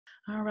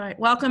All right,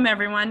 welcome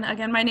everyone.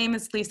 Again, my name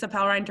is Lisa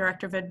Pellrine,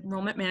 Director of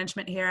Enrollment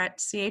Management here at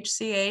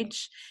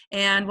CHCH,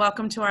 and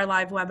welcome to our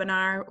live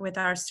webinar with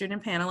our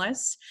student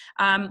panelists.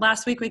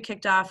 Last week we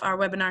kicked off our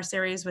webinar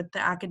series with the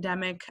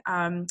academics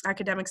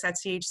at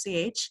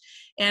CHCH,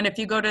 and if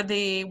you go to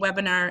the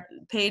webinar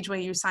page where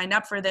you signed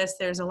up for this,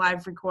 there's a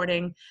live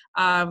recording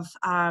of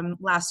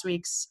last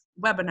week's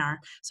webinar.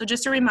 So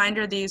just a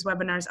reminder, these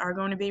webinars are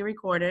going to be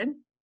recorded.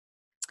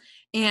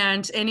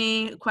 And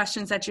any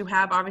questions that you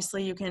have,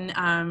 obviously you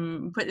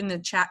can put in the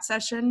chat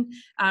session,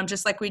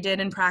 just like we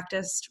did in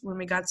practice when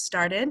we got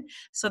started.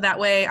 So that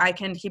way I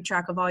can keep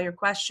track of all your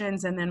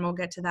questions, and then we'll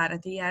get to that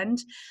at the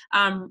end.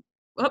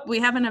 We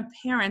have an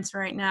appearance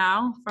right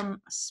now from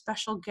a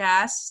special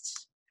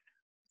guest.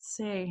 Let's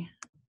see.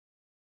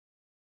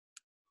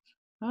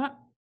 Oh,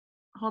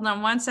 hold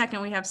on one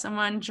second. We have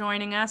someone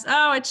joining us.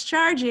 Oh, it's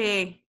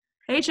Chargy.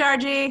 Hey,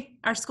 Chargy.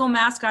 Our school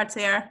mascot's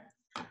here.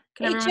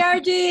 Hey,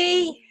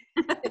 Chargy.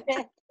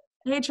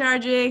 Hey,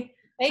 Chargy.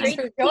 Thanks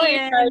for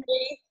joining,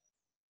 Chargy.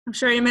 I'm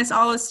sure you miss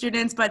all the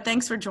students, but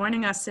thanks for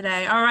joining us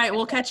today. All right,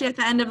 we'll catch you at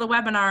the end of the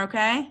webinar,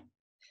 okay?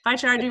 Bye,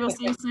 Chargy. We'll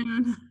see you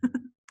soon.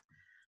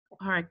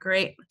 All right,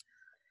 great.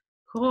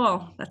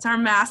 Cool. That's our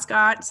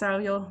mascot, so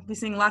you'll be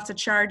seeing lots of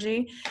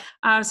Chargy.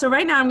 So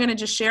right now I'm going to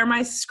just share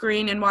my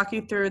screen and walk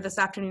you through this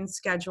afternoon's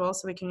schedule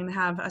so we can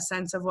have a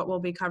sense of what we'll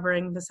be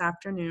covering this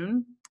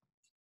afternoon.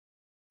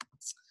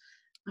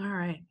 All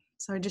right.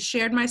 So I just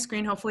shared my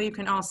screen. Hopefully you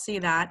can all see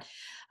that.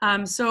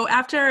 So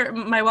after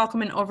my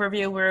welcome and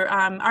overview,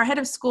 our head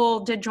of school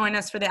did join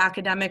us for the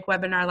academic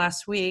webinar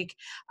last week,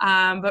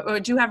 but we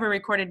do have a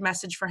recorded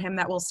message for him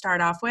that we'll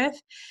start off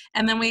with.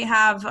 And then we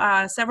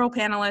have several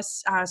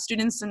panelists,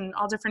 students in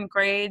all different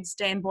grades,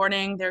 day and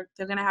boarding. They're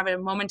going to have a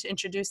moment to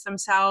introduce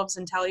themselves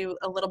and tell you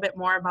a little bit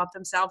more about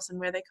themselves and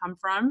where they come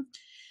from.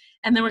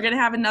 And then we're going to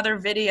have another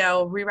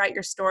video. Rewrite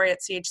Your Story at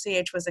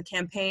CHCH was a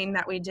campaign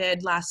that we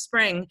did last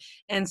spring.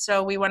 And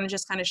so we want to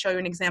just kind of show you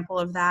an example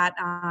of that.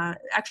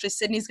 Actually,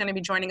 Sydney's going to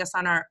be joining us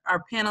on our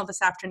panel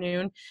this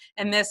afternoon.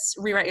 And this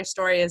Rewrite Your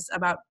Story is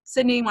about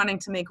Sydney wanting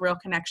to make real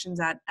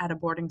connections at a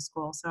boarding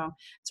school. So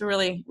it's a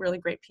really, really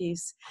great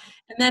piece.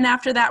 And then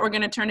after that, we're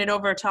going to turn it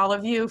over to all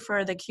of you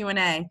for the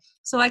Q&A.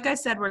 So like I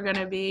said, we're going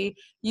to be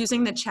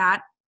using the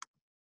chat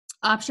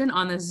option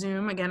on the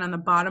Zoom. Again, on the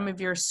bottom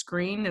of your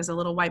screen is a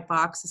little white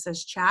box that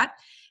says chat.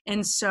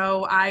 And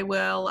so I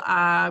will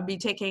be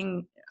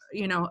taking,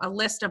 a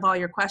list of all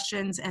your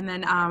questions, and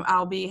then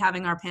I'll be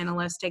having our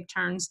panelists take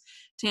turns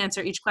to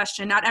answer each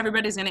question. Not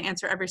everybody's going to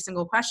answer every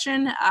single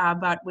question,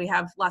 but we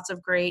have lots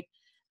of great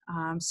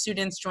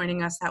students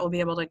joining us that will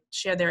be able to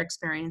share their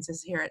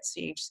experiences here at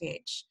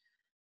CHCH.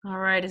 All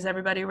right, is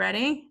everybody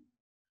ready?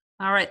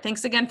 All right,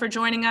 thanks again for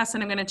joining us,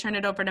 and I'm going to turn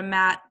it over to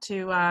Matt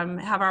to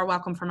have our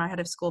welcome from our head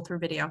of school through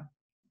video.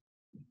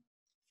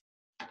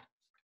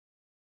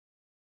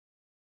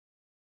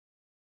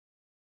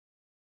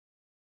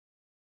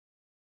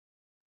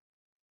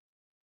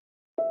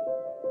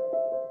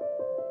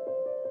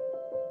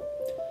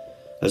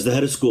 As the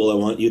head of school, I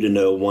want you to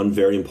know one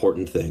very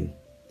important thing.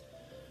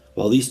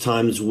 While these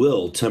times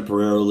will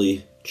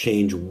temporarily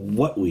change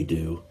what we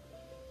do,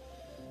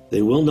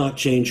 they will not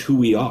change who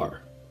we are.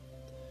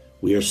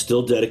 We are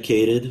still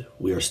dedicated,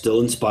 we are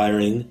still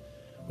inspiring,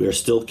 we are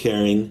still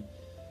caring,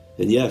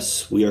 and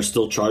yes, we are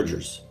still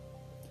Chargers.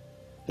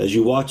 As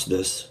you watch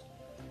this,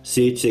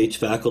 CHCH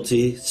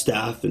faculty,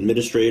 staff,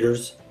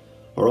 administrators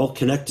are all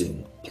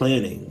connecting,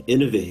 planning,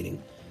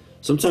 innovating,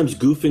 sometimes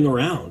goofing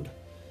around.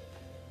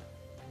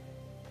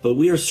 But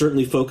we are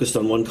certainly focused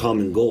on one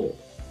common goal,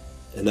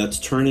 and that's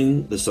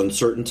turning this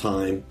uncertain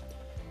time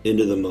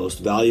into the most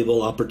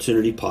valuable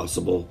opportunity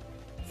possible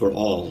for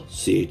all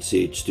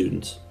CHCH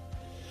students.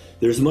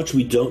 There's much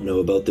we don't know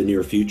about the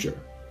near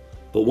future,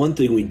 but one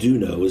thing we do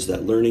know is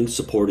that learning,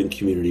 support, and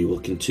community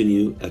will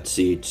continue at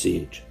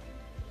CHCH.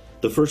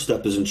 The first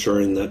step is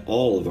ensuring that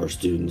all of our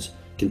students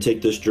can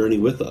take this journey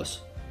with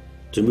us.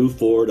 To move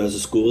forward as a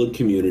school and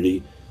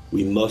community,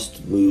 we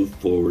must move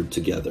forward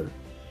together.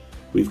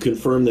 We've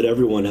confirmed that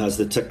everyone has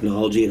the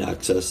technology and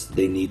access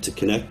they need to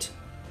connect,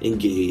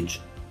 engage,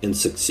 and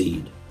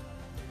succeed.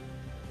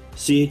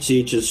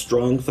 CHCH's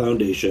strong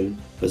foundation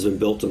has been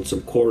built on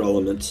some core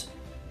elements,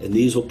 and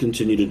these will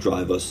continue to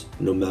drive us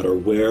no matter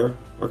where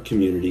our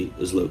community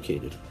is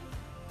located.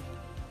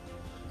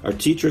 Our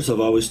teachers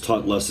have always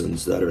taught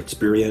lessons that are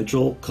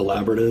experiential,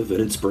 collaborative, and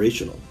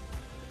inspirational.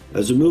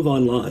 As we move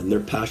online, their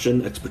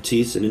passion,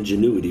 expertise, and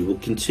ingenuity will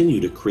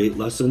continue to create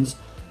lessons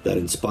that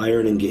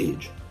inspire and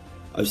engage.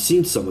 I've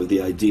seen some of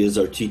the ideas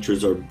our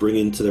teachers are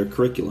bringing to their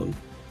curriculum,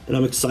 and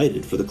I'm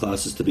excited for the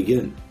classes to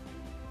begin.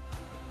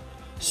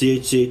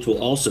 CHCH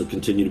will also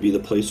continue to be the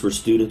place where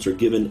students are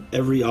given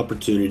every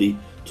opportunity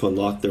to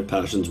unlock their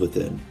passions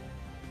within.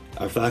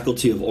 Our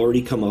faculty have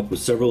already come up with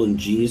several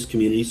ingenious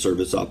community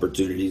service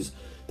opportunities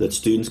that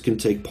students can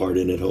take part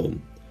in at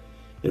home,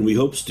 and we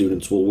hope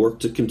students will work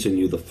to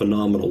continue the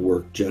phenomenal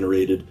work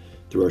generated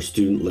through our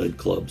student-led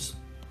clubs.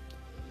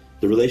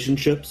 The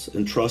relationships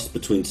and trust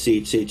between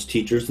CHCH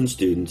teachers and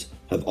students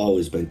have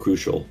always been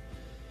crucial,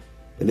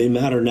 and they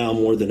matter now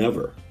more than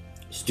ever.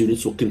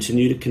 Students will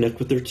continue to connect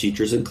with their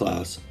teachers in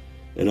class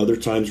and other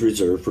times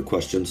reserved for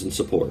questions and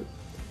support.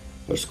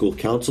 Our school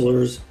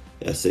counselors,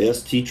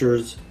 SAS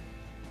teachers,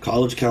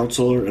 college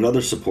counselor, and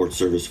other support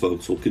service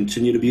folks will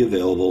continue to be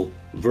available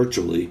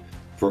virtually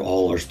for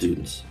all our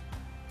students.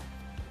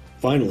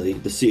 Finally,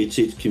 the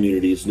CHCH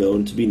community is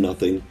known to be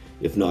nothing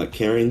if not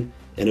caring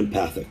and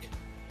empathic.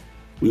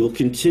 We will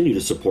continue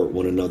to support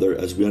one another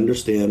as we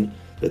understand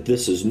that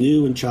this is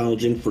new and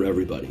challenging for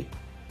everybody.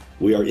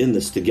 We are in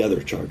this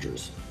together,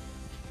 Chargers.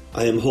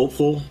 I am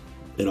hopeful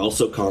and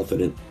also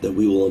confident that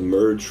we will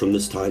emerge from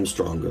this time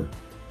stronger,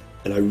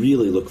 and I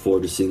really look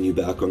forward to seeing you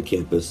back on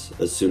campus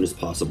as soon as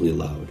possibly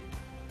allowed.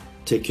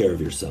 Take care of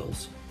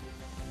yourselves.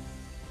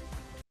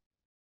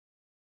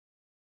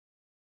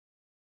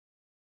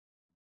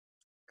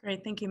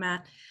 Great, thank you,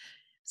 Matt.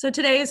 So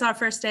today is our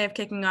first day of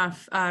kicking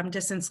off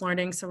distance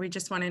learning, so we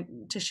just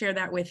wanted to share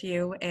that with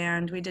you,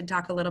 and we did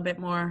talk a little bit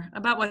more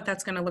about what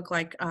that's going to look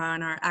like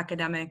on our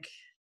academic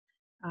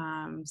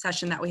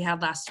session that we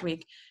had last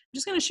week. I'm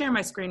just going to share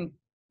my screen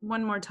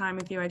one more time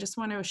with you. I just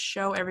want to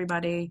show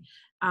everybody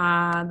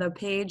the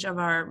page of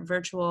our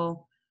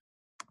virtual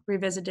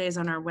revisit days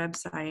on our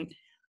website,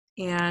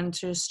 and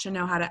just to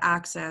know how to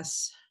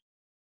access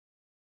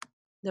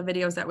the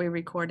videos that we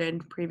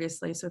recorded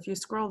previously. So if you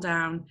scroll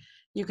down,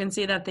 you can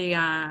see that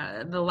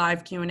the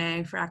live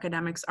Q&A for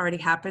academics already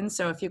happened.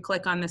 So if you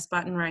click on this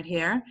button right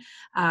here,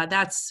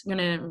 that's going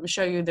to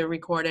show you the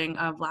recording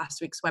of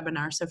last week's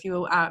webinar. So if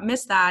you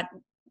missed that,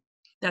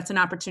 that's an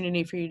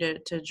opportunity for you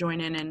to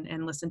join in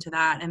and listen to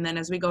that. And then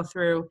as we go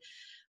through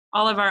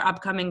all of our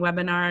upcoming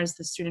webinars,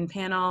 the student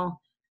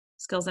panel,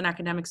 skills and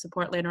academic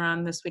support later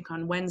on this week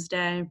on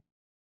Wednesday,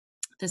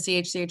 the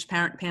CHCH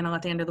parent panel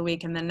at the end of the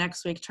week, and then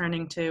next week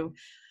turning to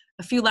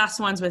a few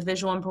last ones with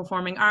visual and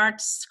performing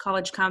arts,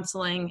 college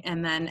counseling,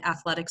 and then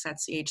athletics at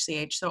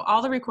CHCH. So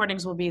all the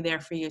recordings will be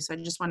there for you. So I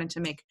just wanted to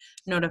make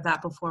note of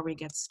that before we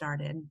get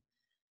started.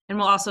 And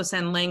we'll also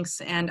send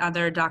links and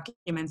other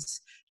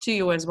documents to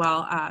you as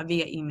well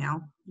via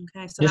email.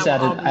 Okay. So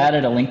I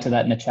added a link to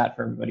that in the chat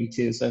for everybody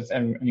too. So if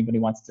anybody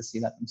wants to see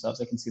that themselves,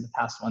 they can see the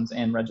past ones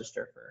and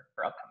register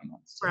for upcoming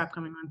ones too. For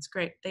upcoming ones.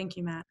 Great. Thank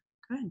you, Matt.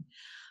 Good.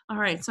 All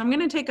right, so I'm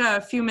going to take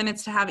a few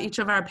minutes to have each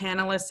of our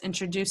panelists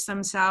introduce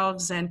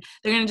themselves, and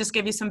they're going to just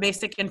give you some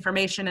basic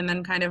information and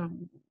then kind of,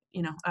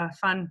 you know, a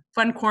fun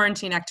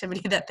quarantine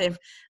activity that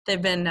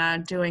they've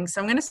been doing.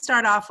 So I'm going to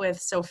start off with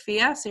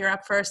Sophia. So you're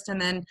up first, and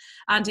then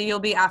Andy,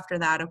 you'll be after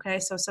that. Okay,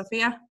 so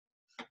Sophia,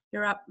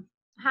 you're up.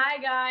 Hi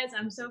guys,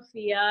 I'm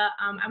Sophia.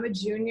 I'm a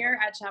junior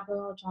at Chapel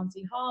Hill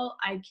Chauncey Hall.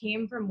 I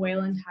came from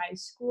Wayland High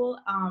School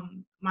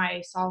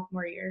my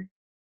sophomore year.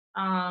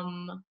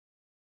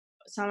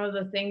 Some of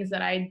the things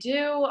that I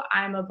do,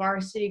 I'm a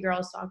varsity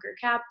girls soccer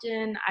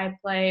captain. I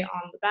play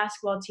on the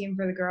basketball team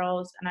for the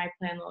girls, and I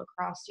play on the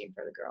lacrosse team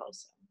for the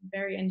girls. So I'm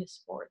very into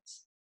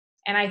sports.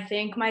 And I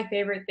think my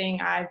favorite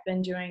thing I've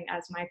been doing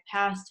as my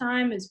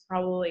pastime is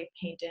probably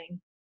painting.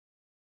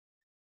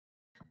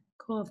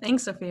 Cool,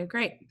 thanks Sophia,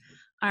 great.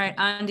 All right,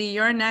 Andy,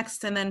 you're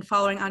next, and then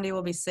following Andy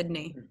will be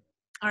Sydney.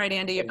 All right,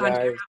 Andy. Hey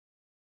guys,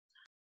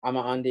 I'm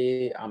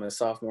Andy. I'm a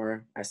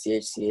sophomore at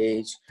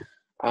CHCH.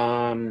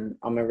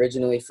 I'm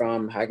originally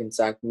from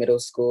Hackensack Middle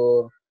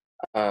School.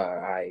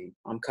 I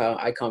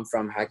come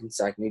from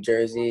Hackensack, New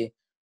Jersey.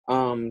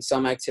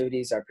 Some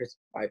activities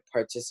I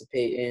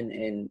participate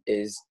in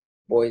is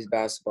boys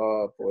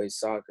basketball, boys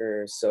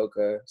soccer,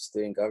 soca,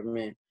 student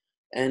government,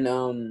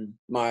 and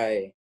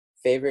my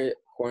favorite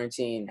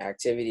quarantine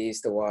activity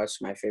is to watch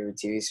my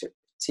favorite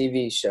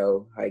TV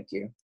show,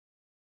 Haikyuu.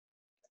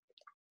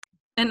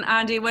 And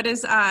Andy, what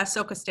does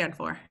SOCA stand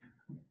for?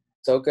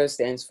 SOCA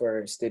stands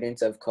for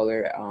Students of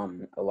Color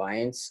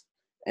Alliance,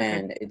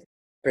 and it's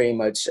pretty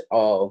much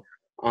all.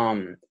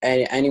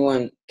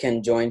 Anyone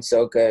can join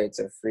SOCA. It's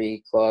a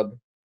free club.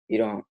 You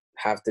don't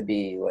have to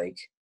be like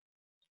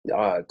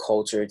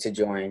culture to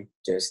join.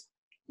 Just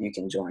you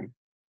can join.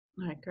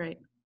 All right, great.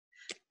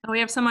 Oh, we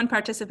have someone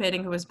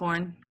participating who was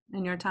born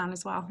in your town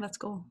as well. That's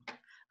cool.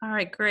 All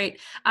right, great.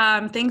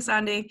 Thanks,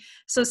 Andy.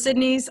 So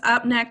Sydney's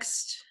up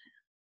next.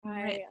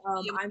 Hi,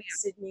 I'm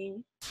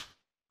Sydney.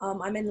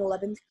 I'm in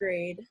 11th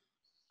grade.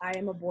 I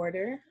am a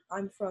boarder.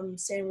 I'm from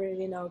San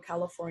Bernardino,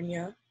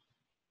 California.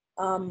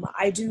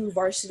 I do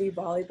varsity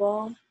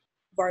volleyball,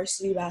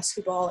 varsity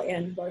basketball,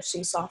 and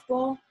varsity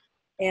softball.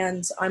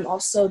 And I'm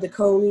also the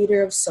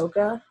co-leader of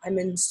SOCA. I'm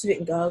in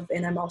Student Gov,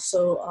 and I'm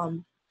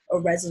also a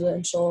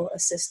residential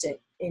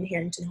assistant in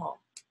Harrington Hall.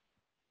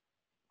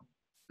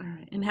 All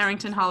right, and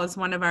Harrington Hall is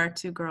one of our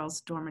 2 girls'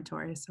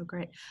 dormitories, so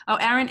great. Oh,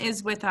 Erin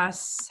is with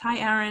us. Hi,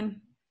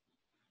 Erin.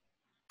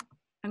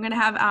 I'm going to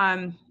have,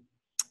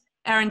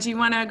 Erin, do you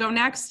want to go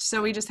next?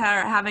 So we just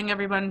are having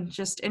everyone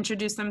just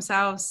introduce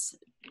themselves,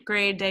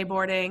 grade, day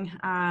boarding.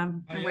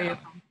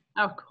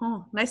 Oh,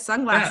 cool. Nice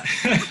sunglasses.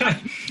 Yeah.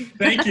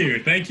 Thank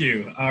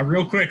you.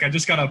 Real quick, I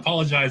just got to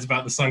apologize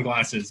about the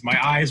sunglasses. My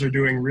eyes are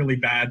doing really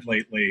bad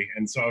lately,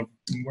 and so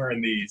I'm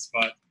wearing these.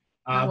 But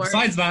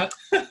Besides that,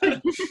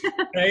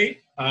 hey,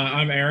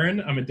 I'm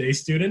Aaron. I'm a day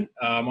student.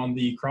 I'm on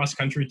the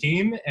cross-country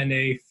team, and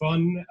a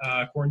fun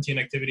quarantine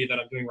activity that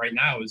I'm doing right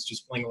now is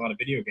just playing a lot of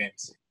video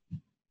games.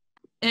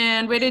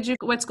 And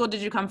what school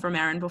did you come from,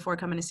 Aaron, before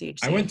coming to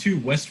CHCH? I went to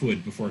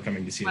Westwood before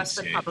coming to CHCH.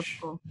 Westwood Public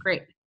School.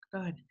 Great.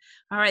 Good.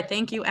 All right.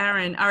 Thank you,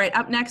 Aaron. All right.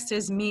 Up next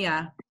is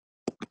Mia.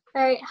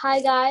 All right.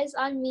 Hi, guys.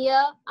 I'm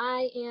Mia.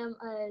 I am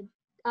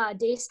a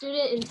day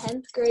student in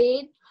 10th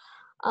grade.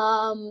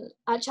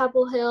 At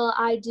Chapel Hill,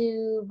 I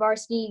do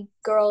varsity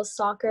girls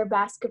soccer,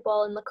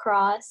 basketball, and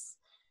lacrosse.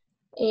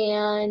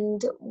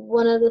 And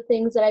one of the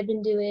things that I've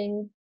been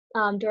doing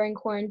during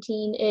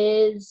quarantine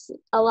is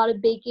a lot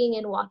of baking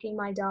and walking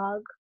my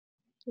dog.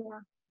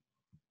 Yeah.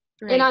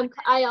 Great. And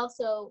I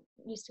also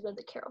used to go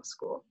to Carroll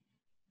School.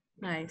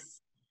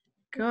 Nice.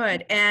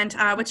 Good. And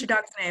what's your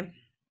dog's name?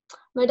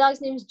 My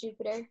dog's name is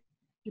Jupiter.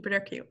 Jupiter,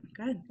 cute.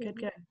 Good.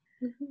 Good.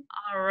 Mm-hmm.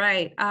 All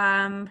right.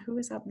 Who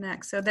is up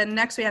next? So then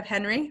next we have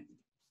Henry.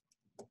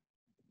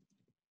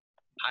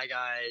 Hi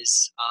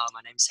guys, my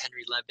name is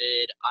Henry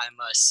Levitt. I'm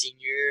a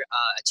senior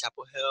at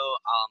Chapel Hill.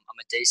 I'm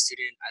a day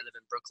student. I live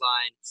in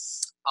Brookline,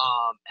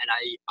 and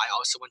I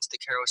also went to the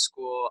Carroll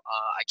School.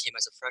 I came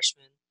as a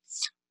freshman,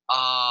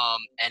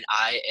 and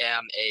I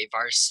am a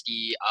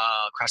varsity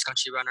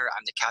cross-country runner.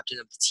 I'm the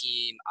captain of the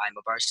team. I'm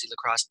a varsity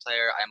lacrosse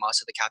player. I'm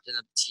also the captain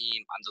of the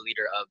team. I'm the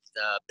leader of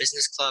the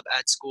business club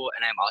at school,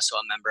 and I'm also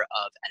a member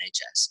of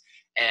NHS.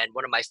 And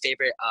one of my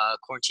favorite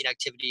quarantine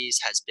activities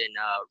has been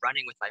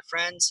running with my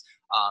friends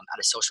at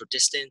a social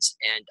distance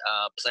and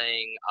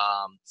playing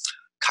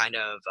kind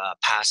of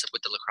passive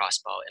with the lacrosse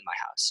ball in my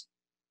house.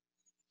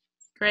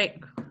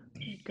 Great.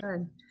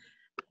 Good.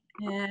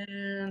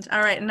 And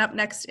all right. And up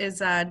next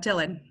is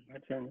Dylan.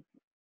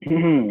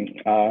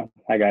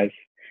 Hi, guys.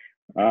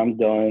 I'm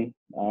Dylan.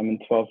 I'm in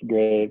 12th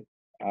grade.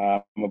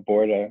 I'm a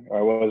boarder, or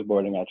I was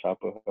boarding at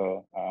Chapel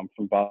Hill. I'm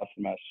from Boston,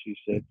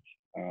 Massachusetts.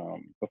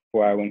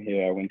 Before I went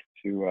here, I went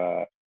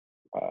to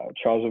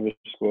Charles River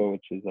School,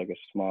 which is like a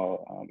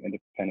small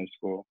independent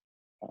school,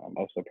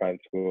 also a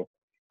private school.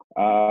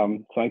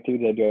 So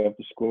activities I do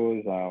after school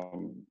is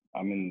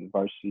I'm in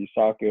varsity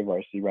soccer,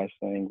 varsity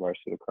wrestling,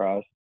 varsity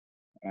lacrosse,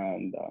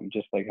 and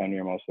just like Henry,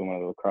 I'm also one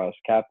of the lacrosse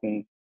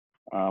captains.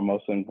 I'm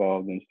also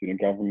involved in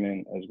student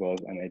government as well as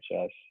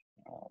NHS.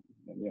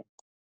 Yeah.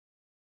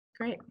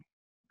 Great.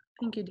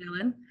 Thank you,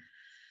 Dylan.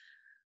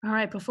 All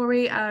right, before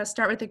we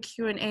start with the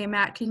Q&A,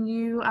 Matt, can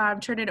you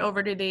turn it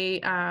over to the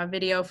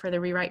video for the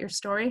Rewrite Your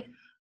Story?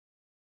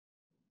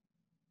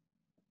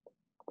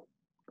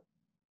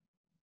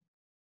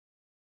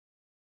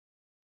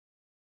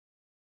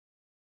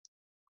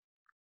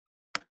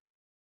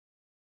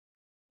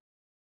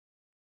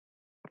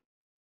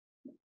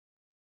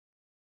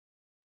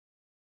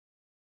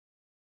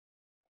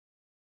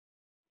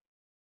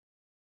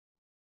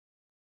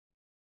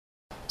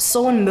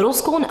 So in middle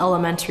school and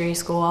elementary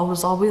school, I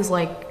was always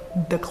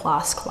like the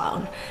class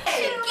clown.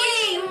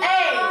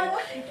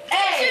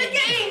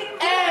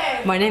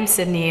 My name's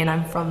Sydney and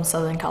I'm from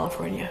Southern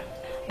California.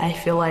 I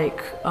feel like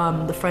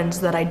the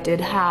friends that I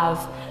did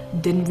have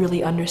didn't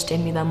really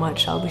understand me that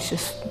much. I was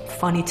just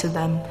funny to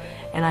them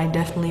and I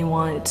definitely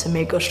wanted to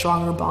make a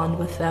stronger bond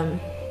with them.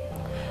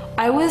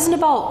 I was in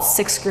about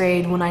 6th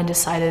grade when I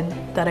decided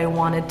that I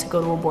wanted to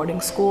go to a boarding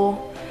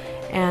school.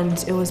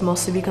 And it was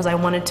mostly because I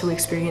wanted to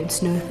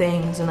experience new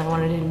things and I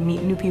wanted to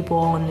meet new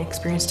people and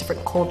experience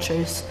different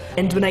cultures.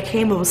 And when I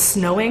came, it was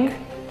snowing.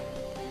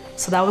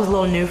 So that was a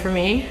little new for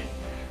me.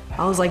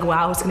 I was like,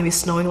 wow, it's gonna be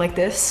snowing like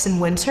this in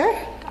winter.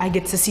 I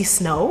get to see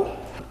snow.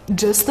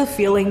 Just the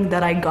feeling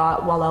that I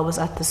got while I was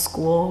at the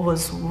school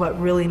was what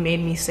really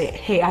made me say,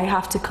 hey, I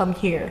have to come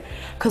here.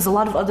 Because a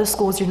lot of other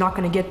schools, you're not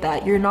gonna get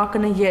that. You're not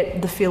gonna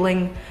get the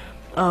feeling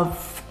of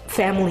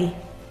family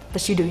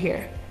that you do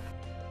here.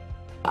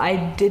 I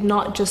did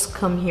not just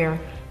come here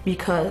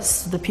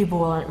because the people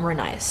were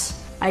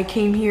nice. I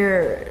came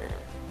here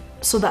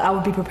so that I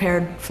would be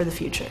prepared for the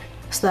future,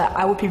 so that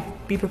I would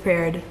be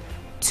prepared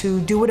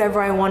to do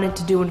whatever I wanted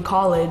to do in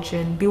college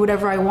and be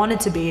whatever I wanted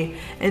to be.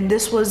 And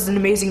this was an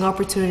amazing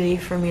opportunity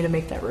for me to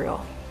make that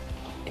real.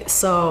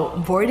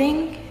 So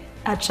boarding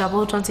at Chapel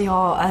Hill Chauncey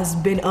Hall has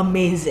been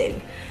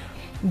amazing.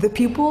 The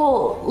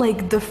people,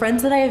 like the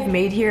friends that I have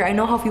made here, I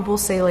know how people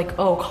say like,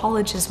 oh,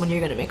 college is when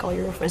you're gonna make all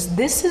your friends.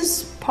 This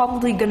is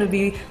probably gonna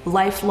be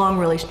lifelong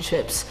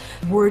relationships.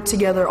 We're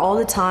together all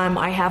the time.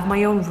 I have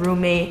my own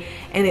roommate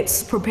and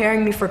it's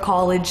preparing me for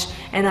college,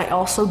 and I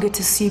also get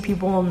to see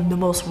people in the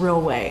most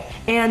real way.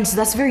 And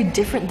that's very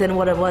different than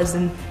what it was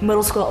in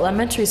middle school,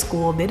 elementary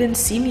school. They didn't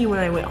see me when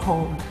I went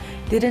home.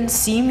 They didn't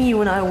see me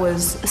when I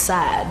was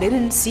sad. They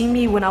didn't see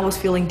me when I was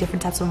feeling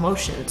different types of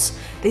emotions.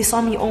 They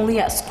saw me only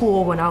at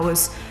school when I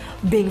was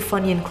being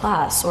funny in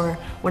class or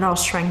when I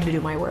was trying to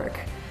do my work.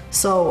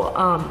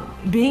 So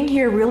being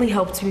here really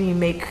helped me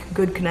make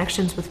good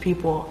connections with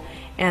people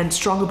and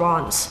stronger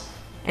bonds,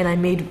 and I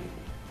made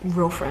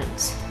real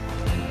friends.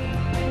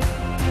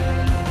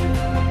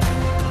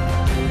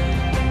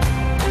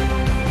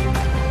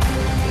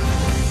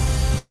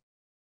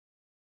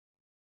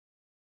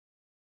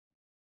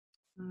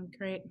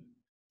 Great.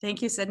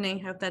 Thank you, Sydney.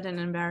 Hope that didn't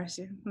embarrass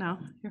you. No,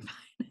 you're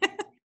fine.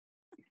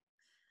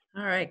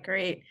 All right,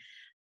 great.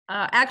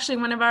 Actually,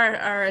 one of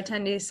our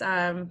attendees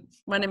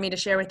wanted me to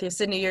share with you,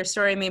 Sydney, your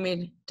story made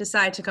me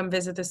decide to come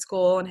visit the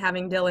school, and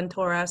having Dylan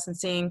Torres and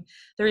seeing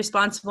the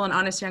responsible and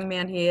honest young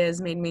man he is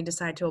made me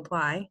decide to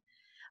apply.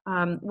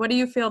 What do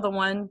you feel the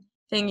one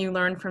thing you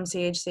learned from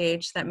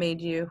CHCH that made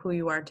you who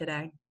you are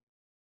today?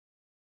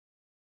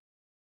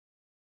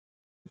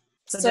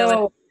 So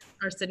Dylan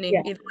or Sydney,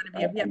 yeah. either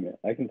one of you. Yep.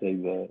 I can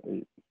take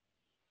that.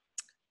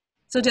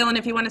 So Dylan,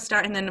 if you want to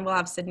start, and then we'll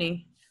have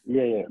Sydney.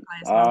 Yeah.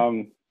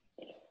 Well.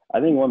 I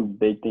think one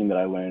big thing that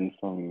I learned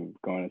from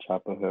going to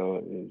Chapel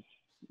Hill is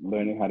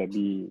learning how to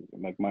be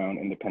like my own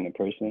independent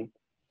person.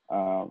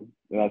 And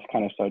that's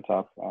kind of starts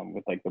off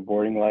with like the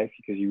boarding life,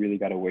 because you really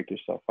got to wake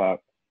yourself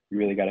up. You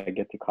really got to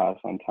get to class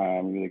on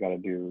time. You really got to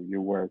do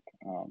your work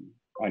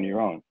on your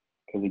own,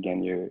 because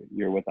again,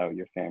 you're without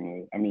your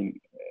family. I mean,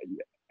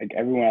 like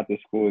everyone at the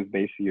school is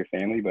basically your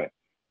family, but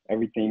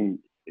everything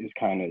is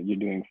kind of you're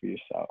doing for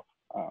yourself.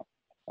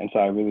 And so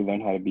I really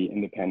learned how to be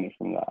independent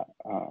from that,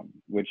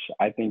 which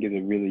I think is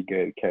a really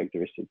good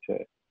characteristic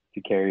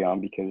to carry on,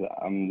 because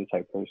I'm the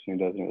type of person who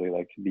doesn't really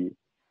like to be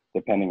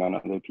depending on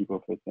other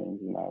people for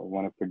things, and I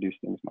want to produce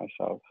things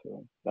myself.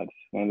 So that's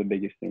one of the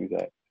biggest things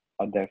that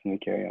I'll definitely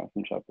carry on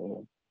from Chapel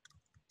Hill.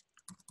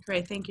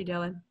 Great, thank you,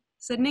 Dylan.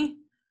 Sydney?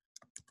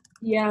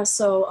 Yeah,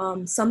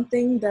 so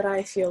something that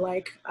I feel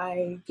like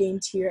I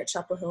gained here at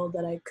Chapel Hill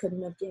that I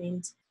couldn't have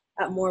gained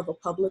at more of a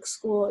public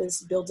school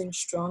is building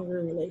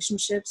stronger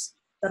relationships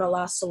that'll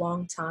last a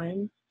long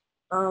time.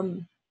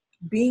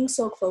 Being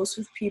so close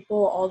with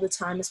people all the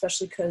time,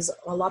 especially because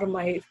a lot of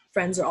my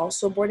friends are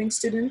also boarding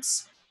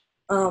students,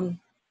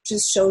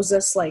 just shows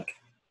us like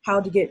how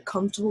to get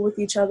comfortable with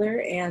each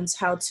other and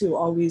how to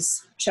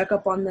always check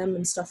up on them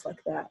and stuff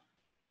like that.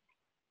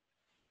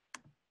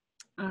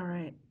 All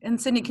right.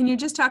 And Sydney, can you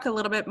just talk a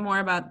little bit more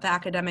about the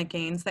academic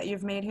gains that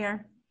you've made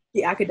here?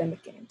 The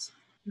academic gains.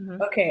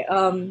 Mm-hmm. Okay,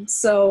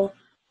 so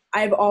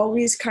I've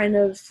always kind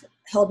of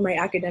held my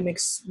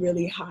academics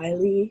really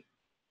highly.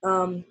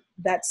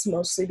 That's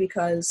mostly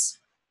because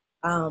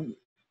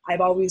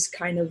I've always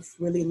kind of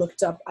really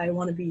looked up. I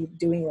want to be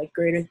doing like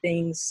greater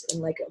things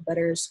in like a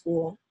better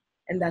school.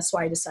 And that's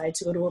why I decided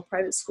to go to a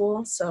private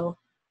school. So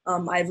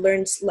I've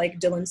learned, like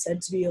Dylan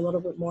said, to be a little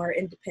bit more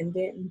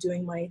independent and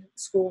doing my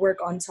schoolwork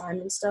on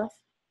time and stuff.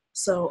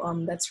 So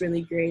that's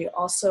really great.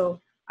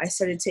 Also, I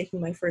started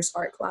taking my first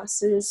art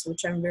classes,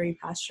 which I'm very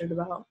passionate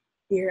about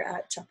here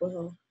at Chapel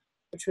Hill,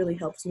 which really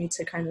helped me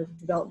to kind of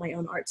develop my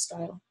own art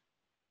style.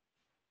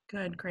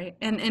 Good, great.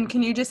 And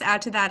can you just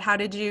add to that, how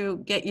did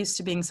you get used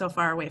to being so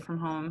far away from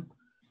home?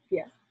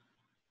 Yeah.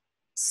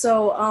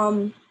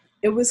 So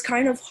it was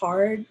kind of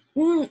hard.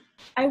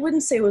 I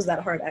wouldn't say it was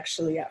that hard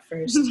actually at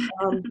first.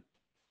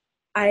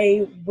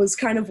 I was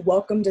kind of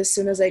welcomed as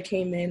soon as I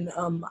came in.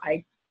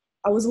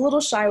 I was a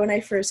little shy when I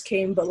first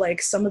came, but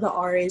like some of the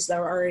RAs that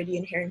were already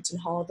in Harrington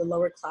Hall, the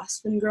lower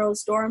classmen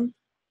girls dorm,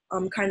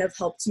 kind of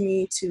helped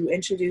me to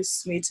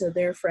introduce me to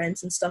their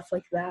friends and stuff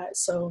like that.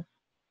 So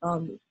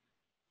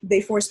they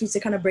forced me to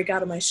kind of break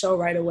out of my shell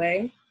right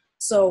away.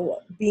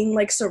 So being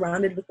like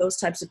surrounded with those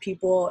types of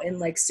people and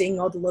like seeing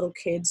all the little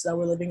kids that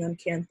were living on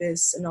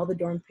campus and all the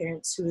dorm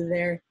parents who were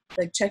there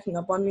like checking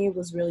up on me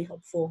was really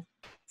helpful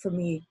for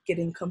me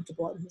getting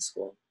comfortable in the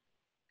school.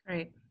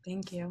 Great,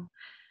 thank you.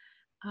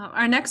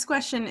 Our next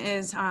question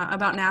is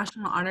about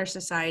National Honor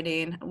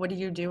Society and what do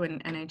you do in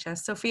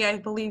NHS? Sophia, I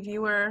believe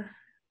you were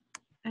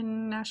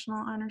in National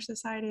Honor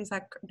Society. Is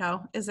that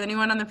no? Is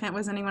anyone on the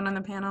was anyone on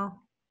the panel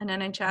in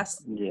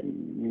NHS? Yeah,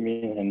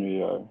 me and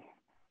Henry are.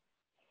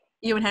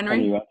 You and Henry?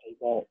 Henry, you want to take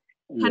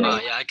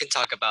that? Yeah, I can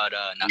talk about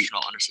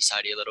National Honor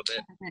Society a little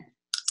bit.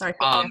 Sorry.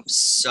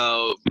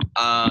 So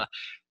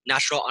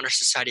National Honor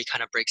Society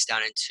kind of breaks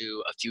down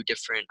into a few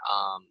different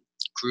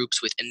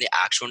groups within the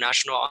actual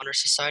National Honor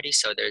Society.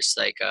 So there's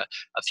like a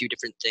few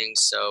different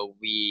things. So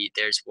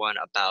there's one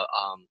about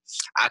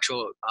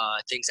actual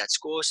things at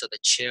school. So the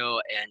chill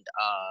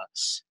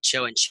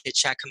and chit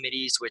chat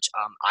committees, which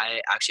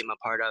I actually am a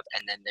part of.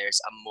 And then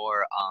there's a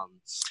more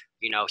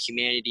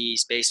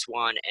humanities based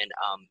one. And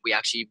we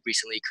actually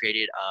recently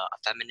created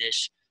a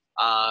feminist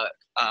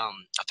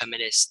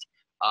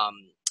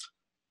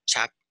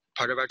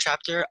part of our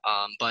chapter,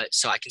 but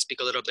so I can speak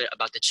a little bit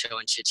about the chill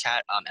and chit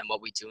chat and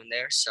what we do in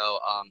there. So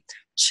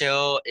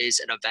chill is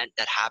an event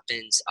that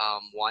happens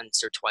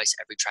once or twice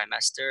every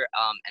trimester,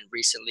 and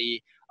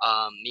recently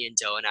me and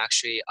Dylan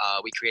actually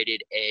we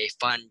created a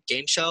fun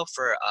game show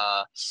for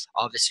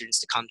all of the students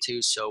to come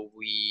to. So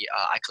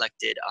I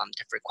collected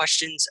different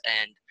questions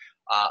and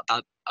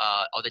about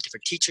all the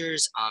different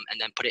teachers, and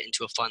then put it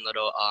into a fun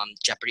little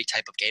Jeopardy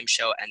type of game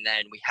show. And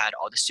then we had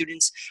all the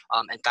students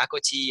and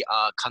faculty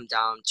come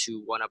down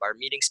to one of our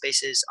meeting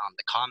spaces,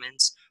 the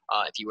Commons.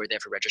 If you were there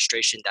for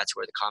registration, that's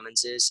where the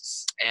Commons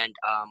is. And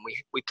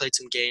we played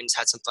some games,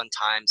 had some fun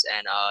times,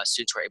 and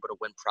students were able to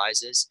win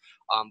prizes.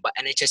 But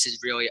NHS is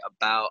really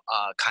about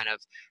kind of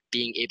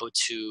being able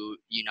to,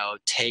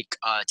 take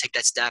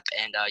that step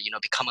and,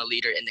 become a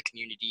leader in the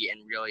community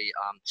and really,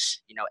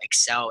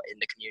 excel in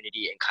the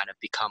community and kind of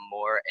become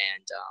more.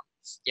 And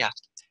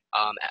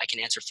I can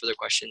answer further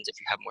questions if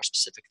you have more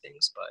specific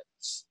things,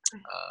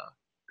 but.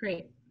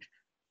 Great.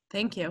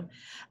 Thank you.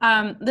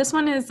 This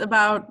one is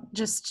about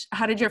just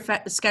how did your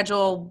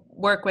schedule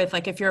work with,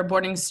 like, if you're a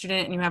boarding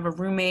student and you have a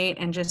roommate,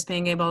 and just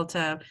being able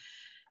to,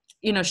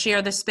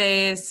 share the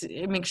space,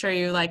 make sure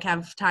you like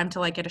have time to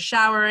like get a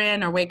shower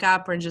in or wake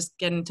up or just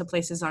get into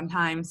places on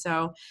time.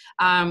 So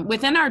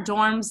within our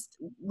dorms,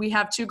 we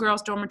have 2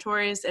 girls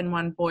dormitories and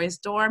 1 boys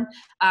dorm,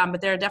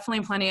 but there are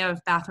definitely plenty of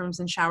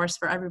bathrooms and showers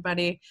for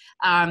everybody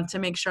to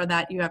make sure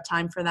that you have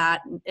time for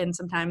that. And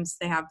sometimes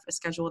they have a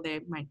schedule,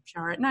 they might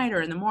shower at night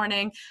or in the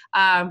morning.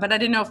 But I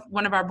didn't know if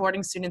one of our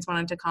boarding students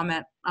wanted to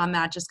comment on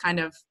that, just kind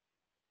of,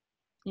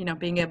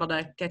 being able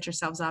to get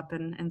yourselves up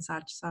and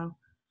such, so.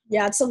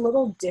 Yeah, it's a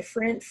little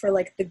different for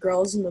like the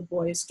girls and the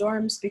boys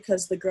dorms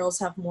because the girls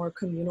have more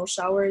communal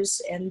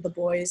showers and the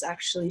boys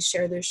actually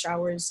share their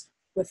showers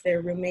with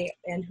their roommate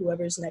and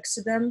whoever's next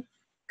to them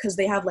because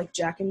they have like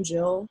Jack and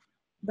Jill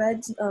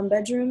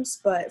bedrooms.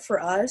 But for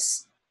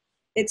us,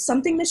 it's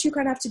something that you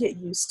kind of have to get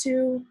used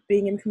to,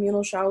 being in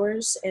communal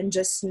showers and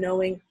just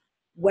knowing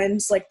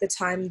when's like the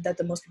time that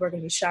the most people are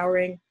going to be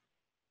showering.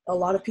 A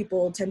lot of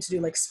people tend to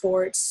do like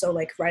sports, so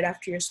like right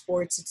after your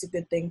sports, it's a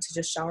good thing to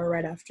just shower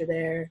right after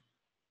there.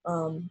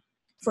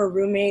 For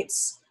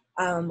roommates,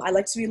 I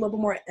like to be a little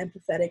bit more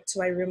empathetic to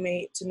my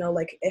roommate to know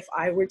like if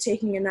I were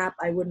taking a nap,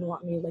 I wouldn't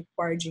want me like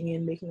barging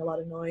in, making a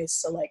lot of noise.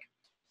 So like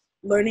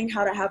learning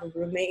how to have a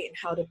roommate and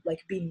how to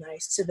like be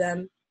nice to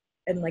them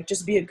and like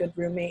just be a good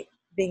roommate,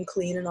 being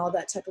clean and all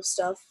that type of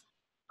stuff.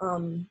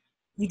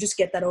 You just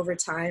get that over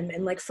time.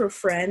 And like for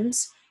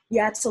friends,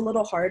 yeah, it's a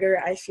little harder.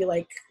 I feel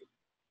like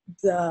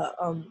the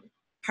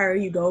higher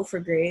you go for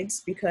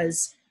grades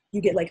because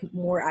you get like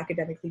more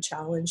academically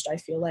challenged, I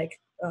feel like,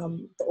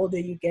 the older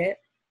you get,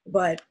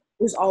 but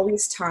there's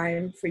always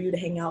time for you to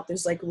hang out.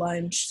 There's like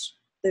lunch,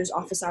 there's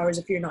office hours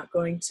if you're not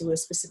going to a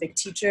specific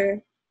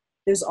teacher.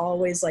 There's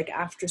always like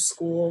after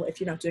school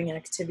if you're not doing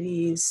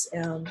activities,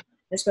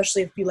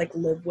 especially if you like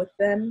live with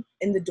them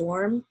in the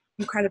dorm,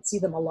 you kind of see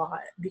them a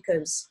lot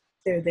because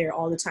they're there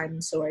all the time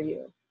and so are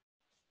you.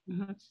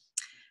 Mm-hmm.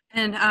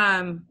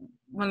 And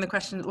one of the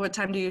questions, what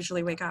time do you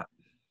usually wake up?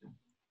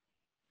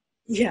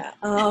 Yeah,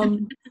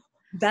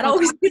 that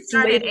always gets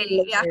later.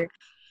 Yeah.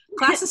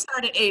 Classes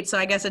start at 8, so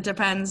I guess it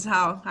depends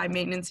how high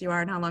maintenance you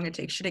are and how long it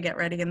takes you to get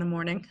ready in the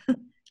morning.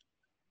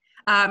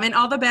 And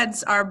all the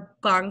beds are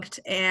bunked,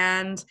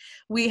 and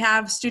we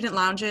have student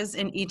lounges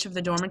in each of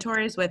the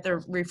dormitories with a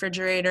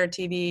refrigerator,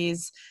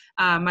 TVs,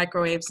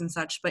 microwaves and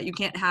such, but you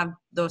can't have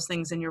those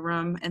things in your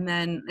room. And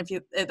then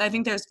I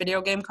think there's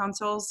video game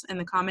consoles in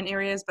the common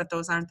areas, but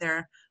those aren't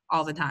there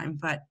all the time.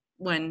 But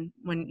when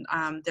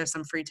there's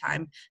some free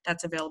time,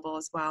 that's available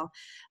as well.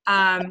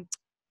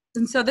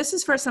 And so this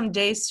is for some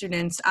day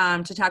students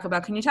to talk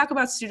about. Can you talk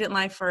about student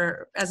life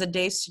as a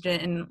day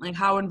student and like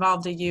how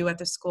involved are you at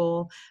the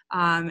school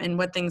and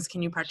what things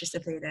can you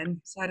participate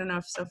in? So I don't know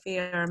if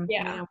Sophia or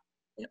Yeah.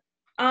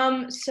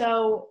 Yep.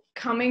 So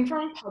coming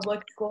from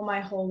public school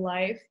my whole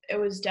life, it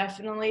was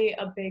definitely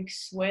a big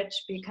switch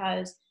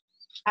because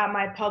at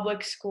my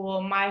public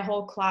school, my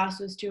whole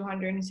class was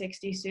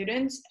 260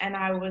 students, and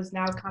I was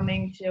now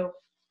coming to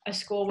a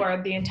school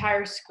where the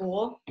entire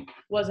school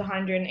was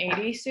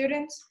 180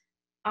 students.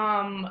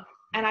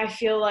 And I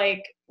feel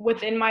like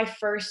within my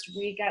first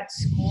week at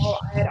school,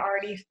 I had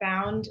already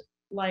found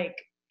like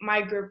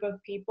my group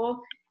of people,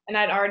 and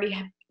I'd already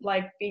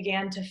like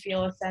began to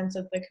feel a sense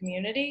of the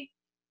community.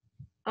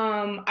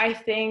 I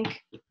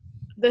think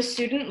the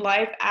student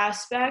life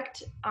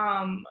aspect,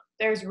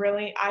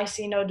 I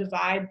see no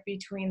divide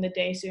between the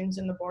day students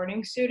and the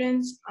boarding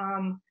students.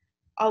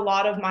 A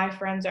lot of my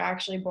friends are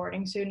actually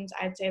boarding students.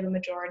 I'd say the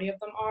majority of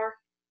them are.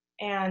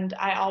 And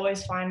I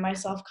always find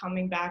myself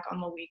coming back on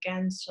the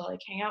weekends to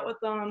like hang out with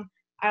them.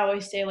 I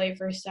always stay late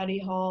for study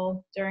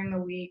hall during the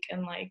week,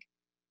 and like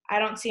I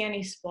don't see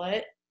any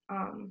split,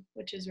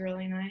 which is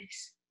really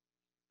nice.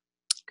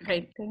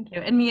 Great, thank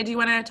you. And Mia, do you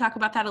want to talk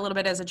about that a little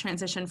bit as a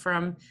transition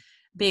from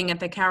being at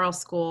the Carroll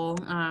School,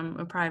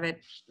 a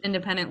private,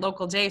 independent,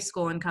 local day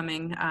school, and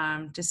coming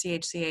to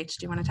CHCH?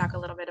 Do you want to talk a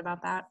little bit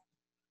about that?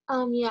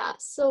 Yeah,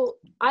 so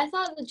I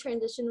thought the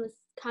transition was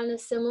kind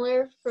of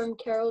similar from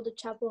Carroll to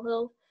Chapel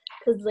Hill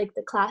because like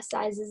the class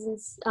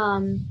sizes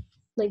and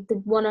like the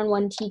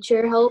one-on-one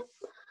teacher help.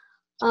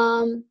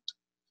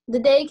 The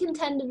day can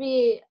tend to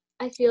be,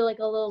 I feel like,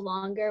 a little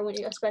longer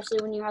especially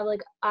when you have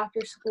like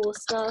after school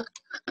stuff.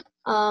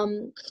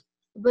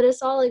 But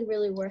it's all like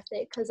really worth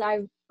it because I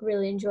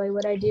really enjoy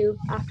what I do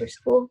after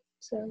school.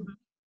 So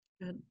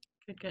good.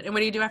 And what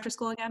do you do after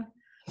school again?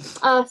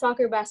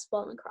 Soccer,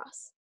 basketball, and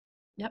lacrosse.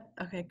 Yep.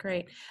 Okay,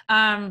 great.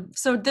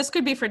 So this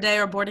could be for day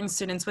or boarding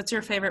students. What's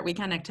your favorite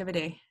weekend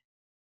activity?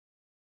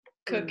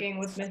 Cooking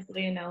with Miss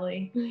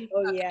Leonelli.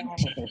 Oh yeah.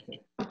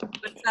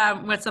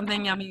 What's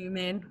something yummy you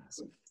made?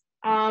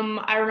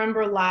 I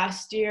remember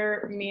last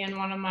year, me and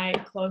one of my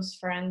close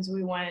friends,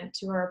 we went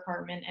to her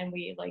apartment and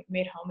we like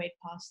made homemade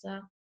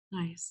pasta.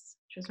 Nice.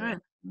 Which was Good. really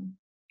fun.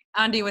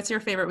 Andy, what's your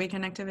favorite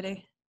weekend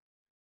activity?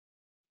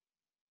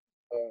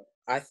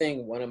 I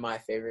think one of my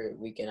favorite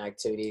weekend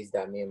activities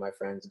that me and my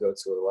friends go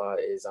to a lot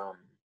is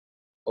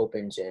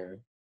open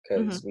gym,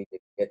 because we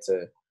get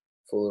to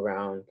fool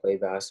around, play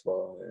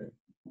basketball, and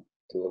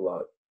do a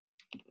lot.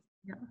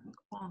 Yeah.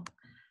 Wow.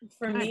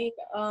 For me,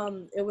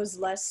 it was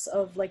less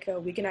of like a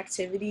weekend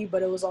activity,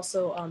 but it was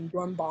also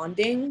dorm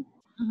bonding.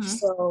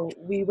 So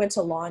we went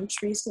to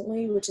Launch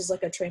recently, which is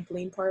like a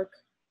trampoline park,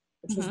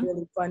 which was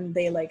really fun.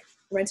 They like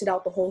rented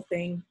out the whole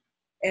thing,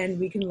 and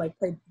we can like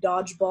play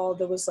dodgeball.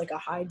 There was like a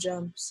high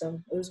jump,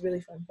 so it was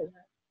really fun for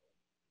that.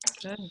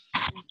 Good.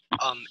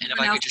 And if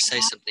I could just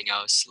say something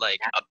else, like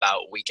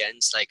about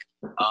weekends, like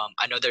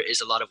I know there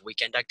is a lot of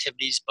weekend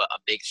activities, but a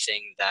big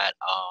thing that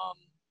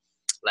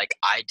like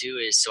I do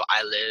is, so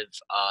I live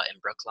in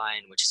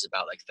Brookline, which is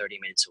about like 30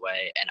 minutes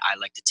away, and I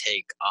like to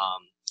take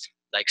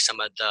like some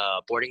of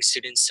the boarding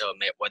students, so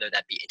whether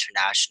that be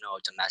international,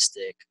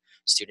 domestic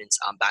students,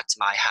 back to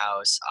my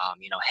house,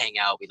 you know, hang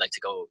out. We like to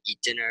go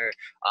eat dinner,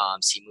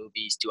 see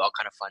movies, do all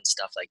kind of fun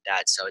stuff like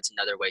that. So it's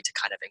another way to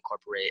kind of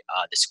incorporate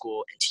the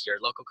school into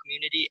your local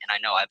community. And I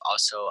know I've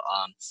also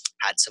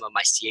had some of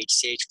my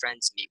CHCH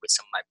friends meet with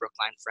some of my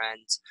Brookline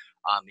friends,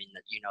 and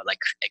you know, like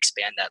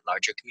expand that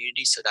larger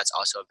community. So that's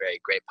also a very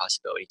great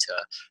possibility to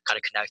kind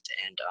of connect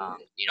and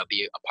you know,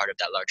 be a part of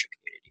that larger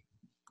community.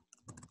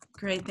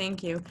 Great,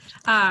 thank you.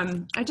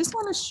 I just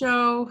want to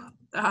show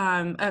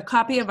a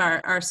copy of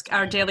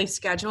our daily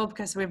schedule,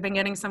 because we've been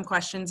getting some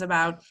questions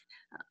about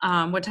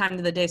what time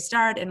do the day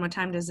start and what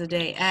time does the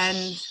day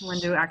end, when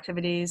do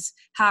activities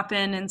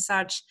happen and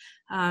such.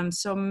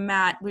 So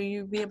Matt, will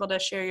you be able to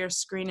share your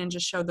screen and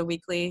just show the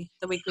weekly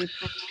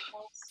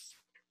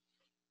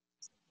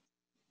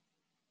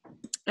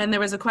And there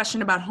was a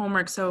question about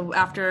homework. So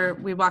after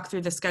we walk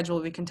through the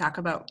schedule, we can talk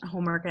about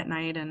homework at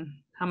night and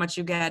how much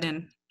you get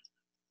and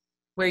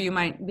where you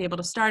might be able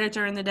to start it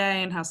during the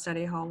day and how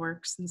study hall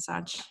works and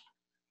such.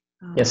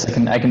 Yes,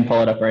 I can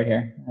pull it up right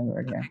here. I have it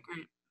right here. Okay,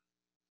 great.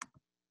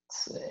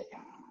 Let's see.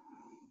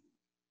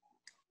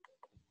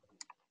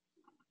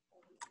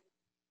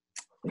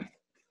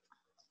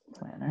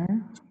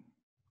 Planner.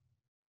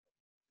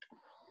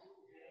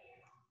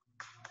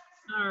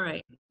 All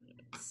right.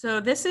 So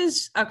this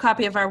is a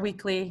copy of our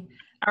weekly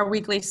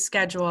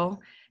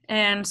schedule.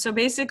 And so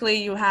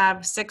basically you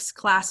have 6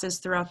 classes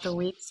throughout the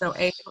week, so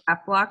A to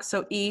F block.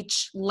 So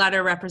each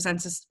letter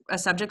represents a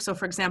subject. So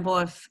for example,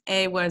 if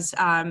A was,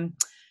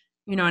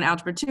 you know, an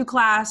Algebra 2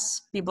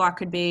 class, B block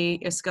could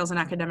be a Skills and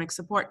Academic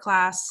Support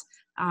class.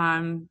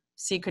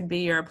 C could be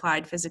your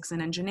Applied Physics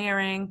and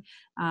Engineering,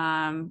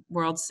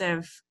 World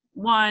Civ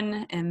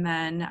 1, and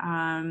then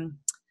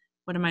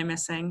what am I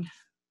missing?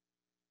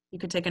 You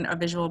could take a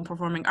visual and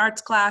performing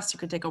arts class. You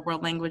could take a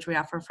world language. We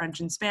offer French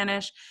and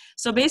Spanish.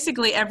 So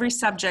basically every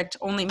subject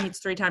only meets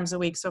 3 times a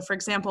week. So for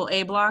example,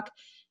 A block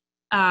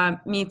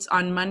meets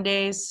on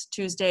Mondays,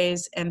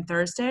 Tuesdays, and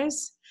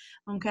Thursdays.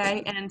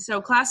 Okay, and so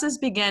classes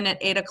begin at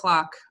 8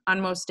 o'clock on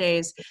most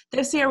days.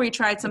 This year we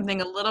tried something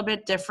a little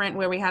bit different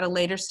where we had a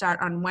later start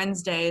on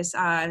Wednesdays.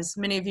 As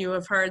many of you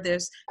have heard,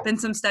 there's been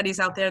some studies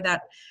out there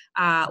that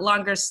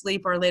longer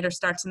sleep or later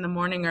starts in the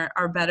morning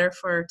are better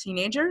for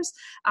teenagers.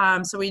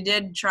 So we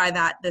did try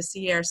that this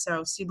year.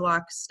 So C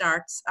block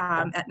starts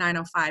at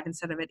 9:05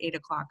 instead of at 8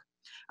 o'clock.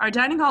 Our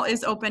dining hall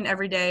is open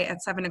every day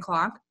at 7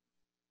 o'clock.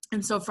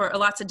 And so for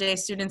lots of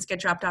days, students get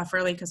dropped off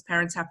early because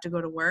parents have to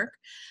go to work.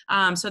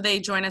 So they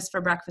join us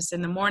for breakfast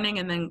in the morning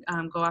and then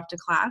go off to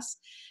class.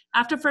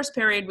 After first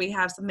period, we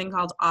have something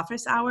called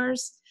office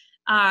hours.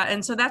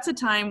 And so that's a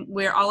time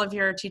where all of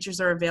your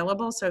teachers are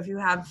available. So if you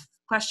have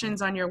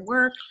questions on your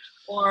work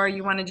or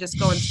you want to just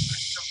go and do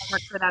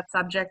homework for that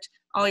subject,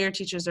 all your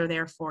teachers are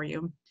there for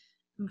you.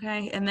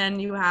 Okay, and then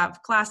you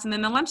have class, and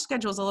then the lunch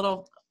schedule is a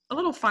little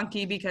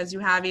funky because you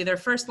have either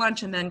first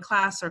lunch and then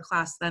class or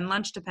class then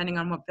lunch, depending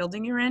on what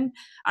building you're in.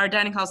 Our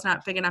dining hall is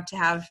not big enough to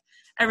have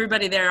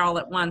everybody there all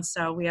at once,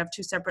 so we have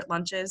 2 separate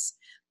lunches.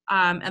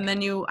 And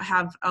then you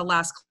have a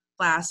last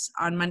class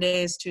on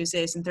Mondays,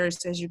 Tuesdays, and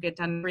Thursdays. You get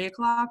done at 3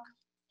 o'clock,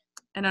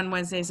 and on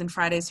Wednesdays and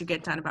Fridays you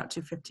get done about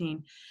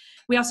 2:15.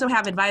 We also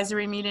have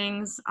advisory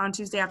meetings on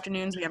Tuesday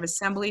afternoons. We have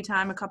assembly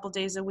time a couple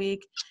days a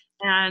week,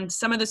 and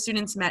some of the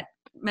students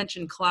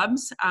mentioned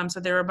clubs. So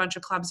there are a bunch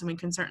of clubs, and we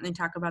can certainly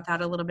talk about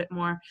that a little bit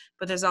more,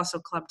 but there's also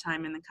club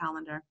time in the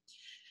calendar.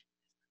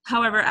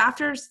 However,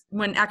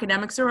 when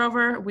academics are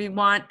over, we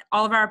want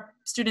all of our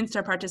students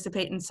to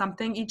participate in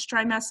something each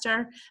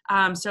trimester.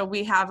 So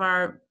we have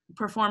our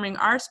performing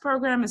arts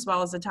program as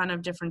well as a ton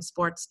of different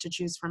sports to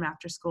choose from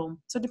after school.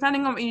 So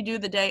depending on what you do,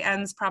 the day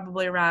ends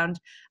probably around,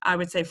 I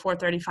would say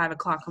 4:30, 5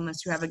 o'clock,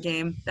 unless you have a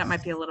game. That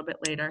might be a little bit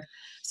later.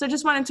 So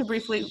just wanted to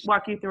briefly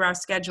walk you through our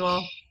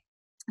schedule,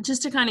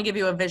 just to kind of give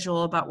you a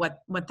visual about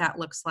what that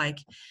looks like.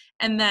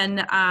 And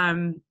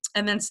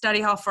then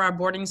study hall for our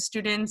boarding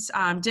students.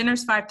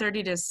 Dinner's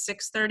 5:30 to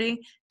 6:30.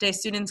 Day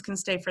students can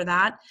stay for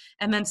that.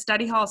 And then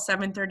study hall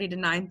 7:30 to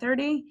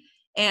 9:30.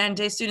 and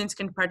day students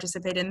can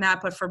participate in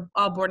that, but for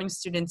all boarding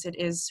students, it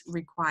is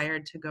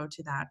required to go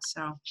to that.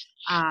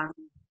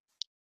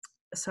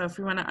 So if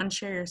you want to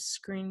unshare your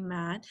screen,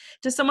 Matt,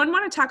 does someone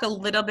want to talk a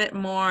little bit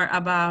more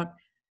about,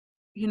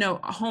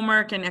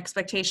 homework and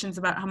expectations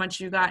about how much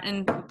you got?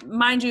 And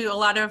mind you, a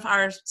lot of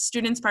our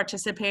students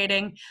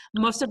participating,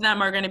 most of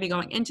them are going to be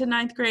going into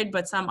 9th grade,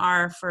 but some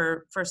are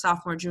for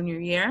sophomore, junior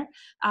year.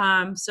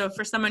 So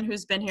for someone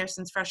who's been here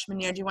since freshman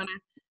year, do you want to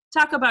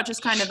talk about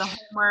just kind of the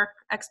homework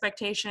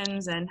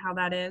expectations and how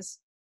that is?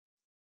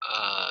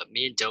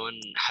 Me and Dylan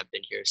have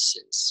been here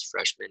since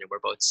freshman, and we're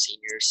both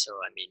seniors. So,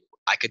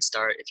 I could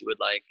start if you would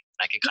like.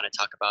 I can kind of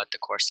talk about the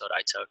course load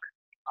I took.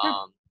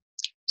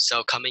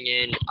 So coming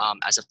in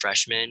as a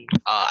freshman,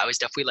 I was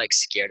definitely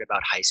scared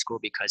about high school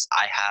because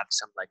I have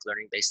some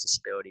learning-based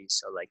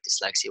disabilities. So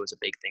dyslexia was a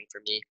big thing for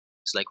me.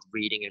 So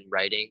reading and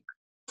writing.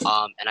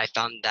 And I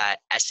found that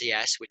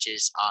SAS, which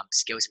is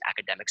skills and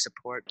academic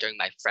support during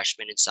my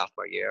freshman and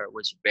sophomore year,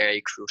 was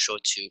very crucial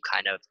to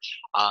kind of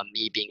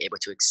me being able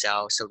to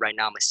excel. So right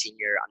now I'm a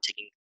senior. I'm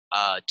taking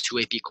 2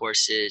 AP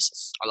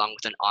courses along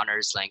with an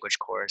honors language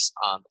course.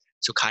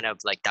 So kind of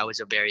that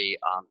was a very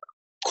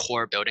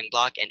core building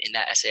block. And in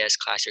that SAS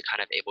class, you're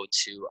kind of able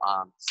to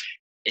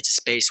it's a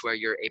space where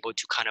you're able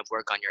to kind of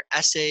work on your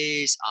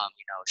essays,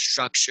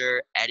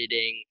 structure,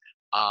 editing,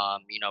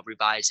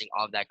 revising,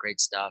 all of that great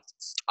stuff.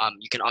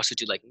 You can also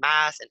do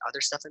math and other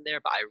stuff in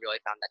there, but I really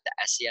found that the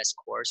SES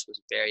course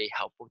was very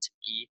helpful to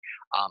me,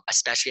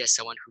 especially as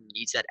someone who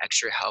needs that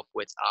extra help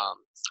with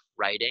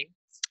writing.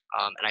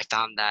 And I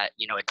found that,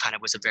 it kind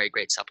of was a very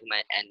great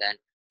supplement. And then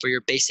for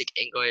your basic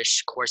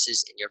English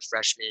courses in your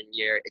freshman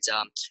year,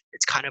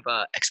 it's kind of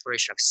a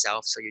exploration of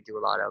self. So you do a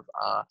lot of,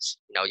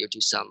 you'll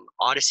do some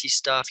Odyssey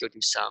stuff, you'll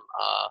do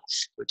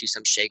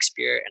some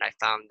Shakespeare. And I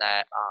found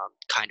that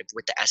kind of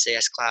with the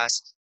SAS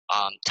class,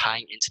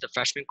 tying into the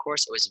freshman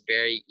course, it was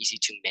very easy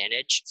to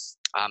manage.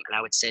 And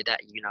I would say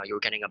that, you were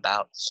getting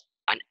about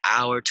an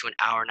hour to an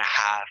hour and a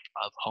half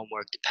of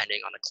homework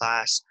depending on the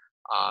class.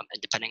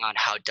 And depending on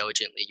how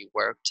diligently you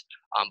worked.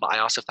 But I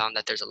also found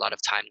that there's a lot of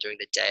time during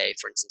the day,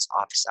 for instance,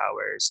 office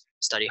hours,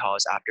 study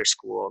halls, after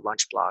school,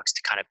 lunch blocks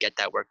to kind of get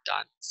that work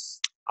done.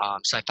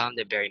 So I found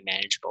it very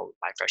manageable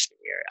my freshman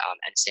year,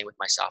 and same with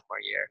my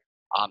sophomore year.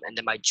 And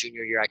then my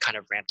junior year, I kind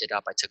of ramped it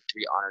up. I took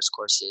 3 honors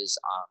courses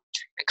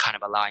and kind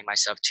of allowing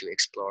myself to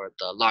explore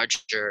the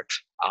larger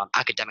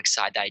academic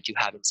side that I do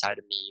have inside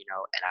of me,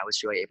 and I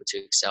was really able to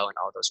excel in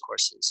all those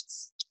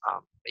courses.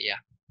 But yeah.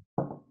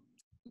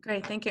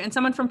 Great, thank you. And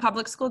someone from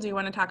public school, do you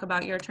want to talk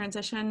about your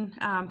transition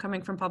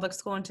coming from public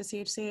school into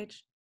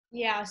CHCH?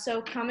 Yeah,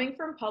 so coming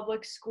from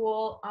public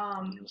school,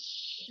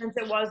 since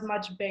it was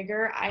much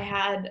bigger, I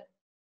had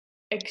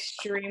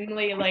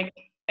extremely an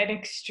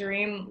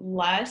extreme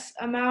less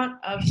amount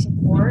of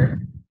support.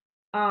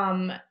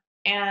 And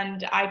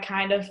I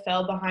kind of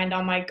fell behind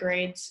on my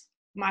grades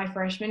my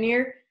freshman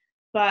year.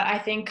 But I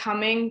think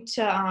coming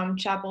to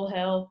Chapel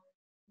Hill,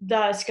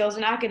 the skills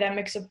and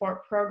academic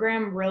support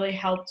program really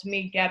helped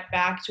me get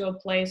back to a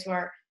place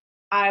where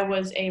I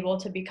was able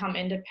to become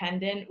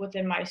independent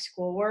within my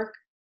schoolwork.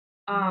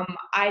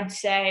 I'd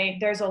say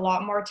there's a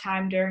lot more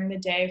time during the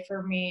day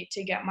for me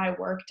to get my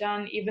work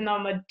done. Even though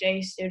I'm a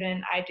day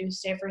student, I do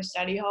stay for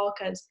study hall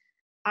because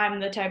I'm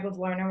the type of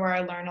learner where I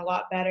learn a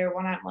lot better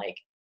when I'm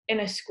in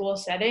a school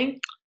setting.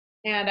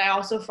 And I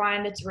also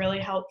find it's really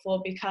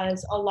helpful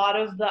because a lot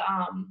of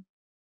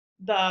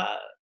the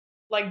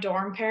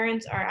dorm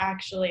parents are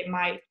actually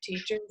my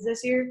teachers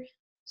this year.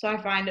 So I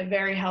find it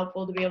very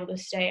helpful to be able to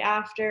stay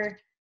after.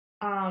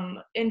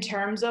 In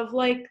terms of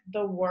the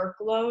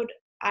workload,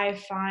 I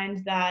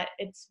find that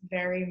it's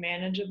very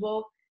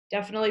manageable.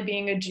 Definitely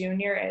being a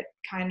junior, it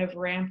kind of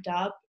ramped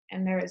up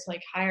and there's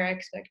higher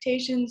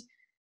expectations.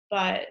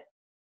 But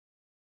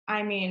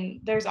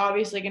there's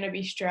obviously going to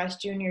be stress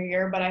junior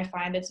year, but I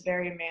find it's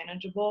very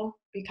manageable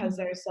because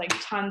there's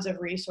tons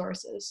of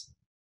resources.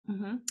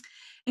 Mm-hmm.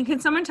 And can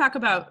someone talk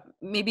about,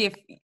 maybe if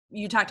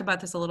you talked about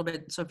this a little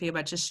bit, Sophia,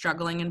 about just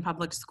struggling in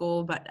public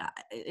school, but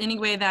any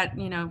way that,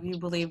 you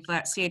believe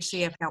that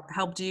CHCF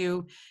helped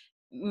you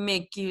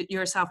make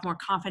yourself more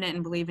confident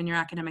and believe in your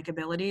academic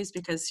abilities,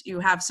 because you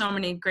have so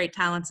many great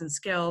talents and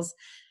skills,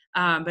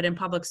 but in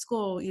public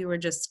school, you were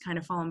just kind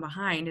of falling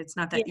behind. It's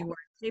not that you weren't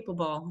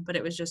capable, but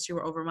it was just you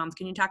were overwhelmed.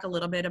 Can you talk a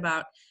little bit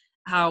about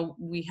how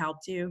we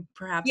helped you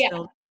perhaps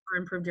build or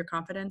improved your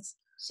confidence?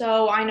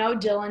 So I know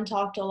Dylan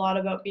talked a lot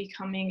about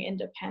becoming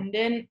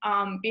independent.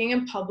 Being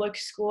in public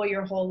school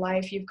your whole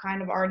life, you've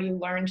kind of already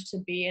learned to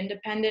be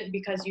independent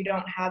because you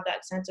don't have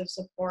that sense of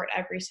support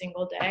every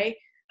single day.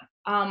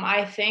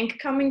 I think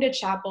coming to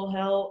Chapel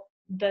Hill,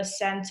 the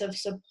sense of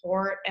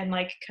support and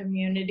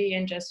community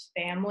and just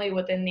family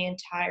within the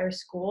entire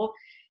school,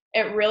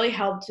 it really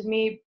helped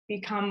me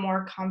become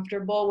more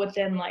comfortable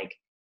within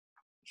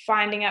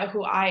finding out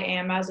who I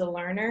am as a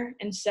learner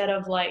instead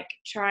of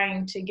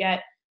trying to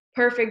get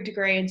perfect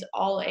grades,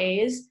 all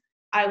A's.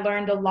 I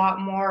learned a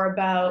lot more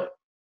about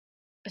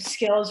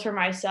skills for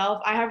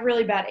myself. I have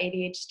really bad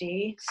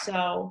ADHD,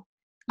 so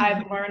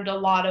I've learned a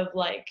lot of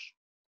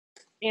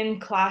in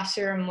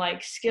classroom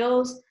like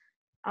skills.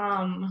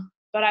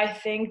 But I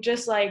think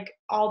just like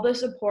all the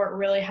support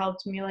really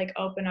helped me like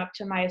open up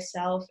to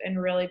myself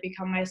and really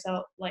become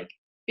myself, like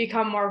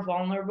become more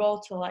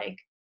vulnerable to like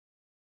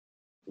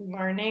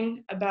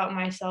learning about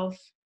myself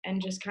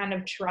and just kind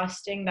of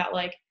trusting that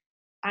like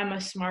I'm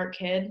a smart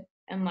kid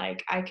and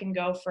like I can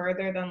go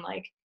further than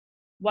like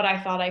what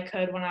I thought I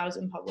could when I was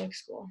in public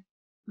school.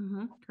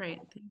 Great,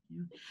 thank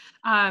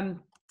you.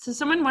 So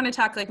someone want to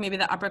talk like maybe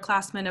the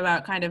upperclassmen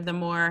about kind of the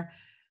more,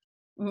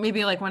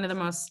 maybe like one of the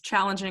most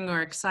challenging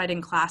or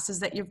exciting classes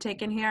that you've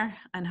taken here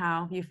and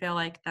how you feel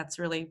like that's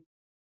really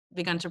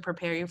begun to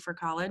prepare you for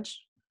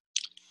college?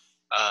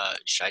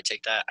 Should I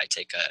take that? I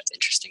take an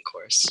interesting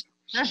course.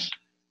 Sure.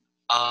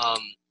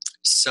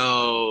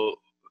 So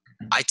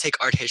I take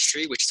art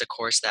history, which is a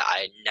course that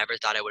I never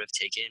thought I would have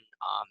taken.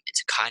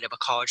 It's kind of a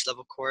college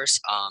level course.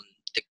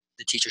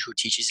 The teacher who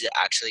teaches it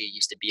actually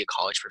used to be a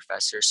college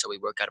professor, so we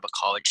work out of a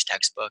college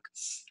textbook.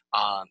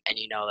 And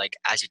you know, like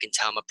as you can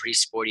tell, I'm a pretty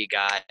sporty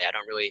guy. I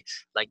don't really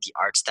like the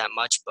arts that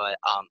much, but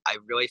I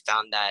really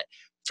found that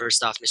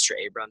first off, Mr.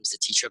 Abrams, the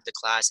teacher of the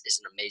class,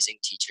 is an amazing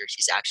teacher.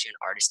 He's actually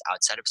an artist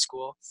outside of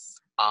school.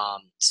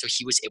 So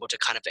he was able to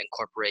kind of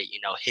incorporate,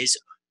 you know, his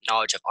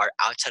knowledge of art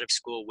outside of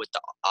school with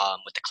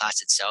the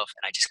class itself,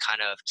 and I just kind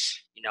of,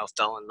 you know,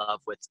 fell in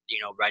love with, you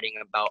know, writing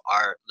about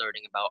art,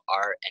 learning about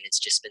art, and it's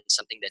just been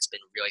something that's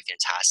been really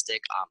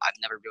fantastic. I've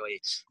never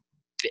really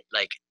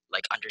like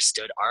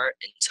understood art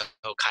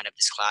until kind of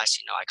this class.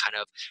 You know, I kind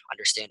of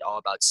understand all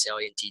about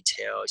salient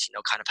details, you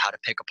know, kind of how to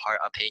pick apart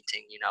a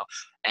painting, you know.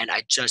 And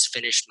I just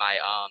finished my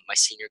my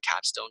senior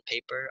capstone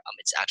paper.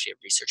 It's actually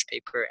a research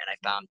paper, and I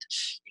found,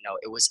 you know,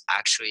 it was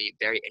actually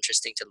very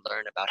interesting to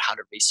learn about how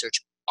to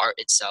research art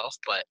itself,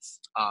 but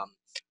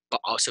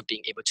also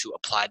being able to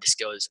apply the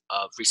skills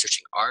of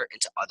researching art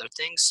into other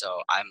things.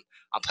 So I'm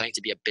planning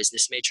to be a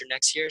business major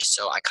next year,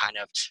 so I kind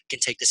of can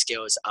take the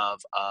skills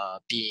of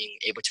being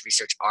able to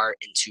research art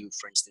into,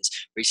 for instance,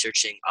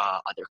 researching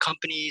other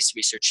companies,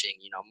 researching,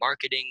 you know,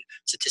 marketing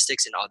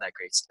statistics and all that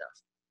great stuff.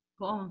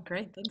 Cool,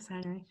 great, thanks,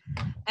 Henry.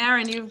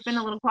 Erin, you've been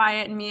a little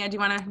quiet, and Mia, do you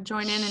want to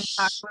join in and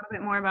talk a little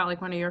bit more about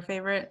like one of your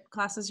favorite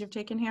classes you've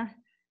taken here?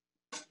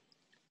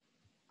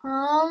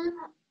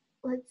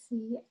 Let's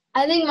see.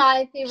 I think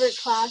my favorite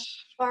class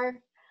so far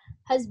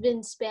has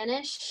been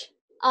Spanish.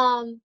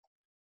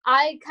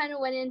 I kind of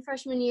went in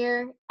freshman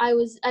year. I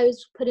was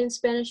put in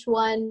Spanish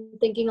 1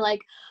 thinking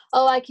like,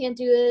 oh, I can't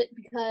do it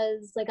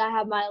because like I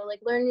have my like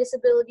learning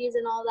disabilities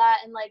and all that,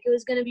 and like it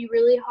was gonna be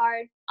really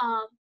hard.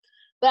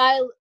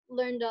 But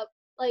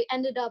I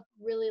ended up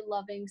really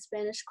loving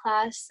Spanish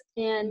class,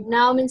 and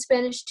now I'm in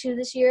Spanish 2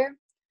 this year,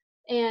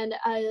 and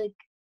I like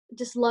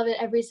just love it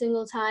every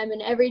single time.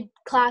 And every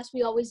class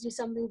we always do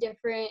something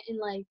different, and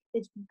like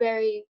it's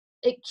very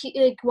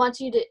it wants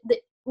you to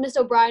Miss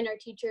O'Brien, our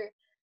teacher,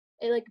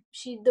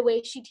 the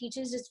way she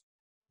teaches just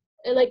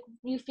like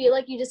you feel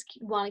like you just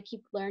want to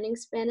keep learning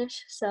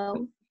Spanish.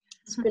 So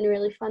it's been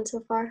really fun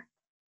so far.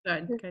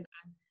 Good.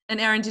 And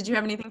Erin, did you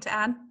have anything to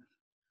add?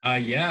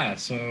 Yeah,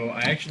 so I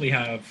actually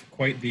have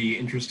quite the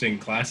interesting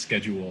class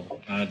schedule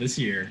this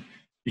year,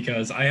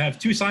 because I have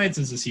 2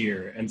 sciences this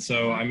year, and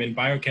so I'm in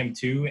Biochem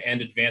 2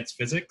 and Advanced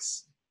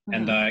Physics,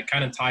 and it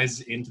kind of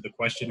ties into the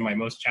question. My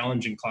most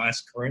challenging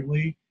class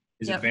currently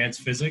is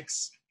Advanced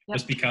Physics,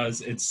 just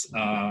because it's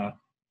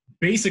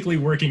basically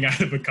working out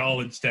of a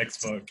college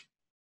textbook,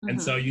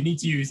 and so you need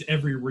to use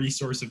every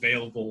resource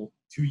available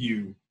to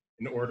you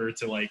in order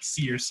to like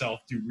see yourself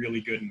do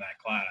really good in that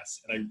class.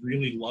 And I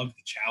really love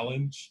the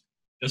challenge,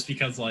 just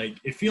because like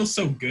it feels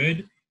so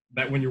good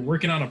that when you're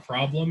working on a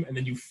problem and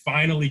then you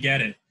finally get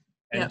it,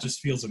 and it just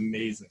feels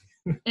amazing.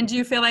 And do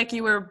you feel like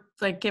you were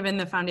like given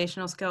the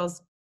foundational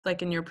skills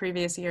like in your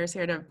previous years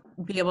here to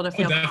be able to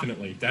feel? Oh,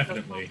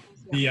 definitely.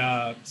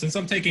 Since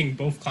I'm taking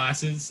both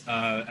classes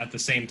at the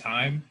same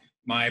time,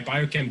 my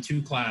Biochem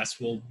 2 class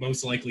will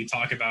most likely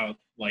talk about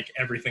like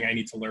everything I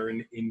need to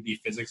learn in the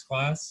physics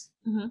class,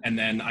 and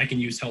then I can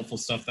use helpful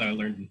stuff that I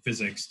learned in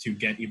physics to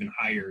get even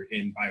higher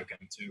in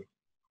Biochem 2.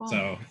 Cool.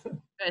 So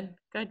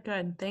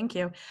good. Thank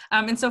you.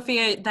 And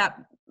Sophia,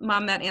 that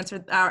mom that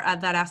answered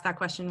that asked that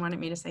question wanted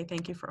me to say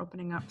thank you for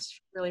opening up.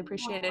 Really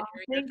appreciate it.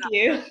 Thank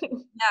you.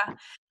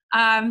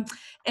 Yeah.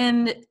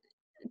 And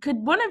could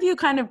one of you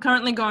kind of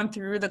currently going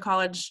through the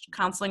college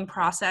counseling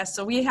process?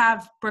 So we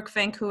have Brooke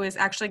Fink, who is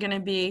actually going to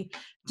be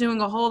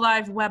doing a whole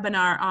live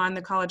webinar on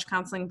the college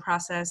counseling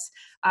process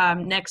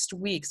next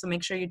week. So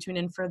make sure you tune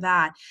in for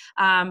that.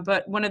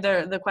 But one of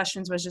the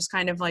questions was just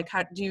kind of like,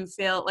 how do you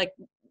feel like,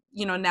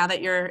 you know, now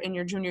that you're in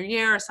your junior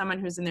year or someone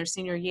who's in their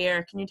senior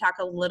year, can you talk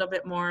a little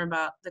bit more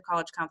about the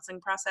college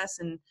counseling process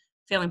and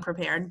feeling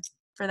prepared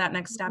for that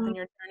next step in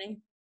your journey?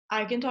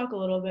 I can talk a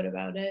little bit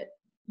about it.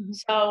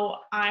 So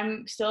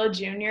I'm still a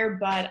junior,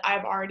 but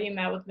I've already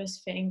met with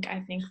Miss Fink,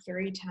 I think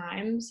 3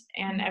 times.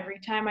 And every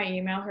time I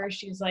email her,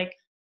 she's like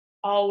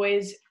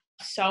always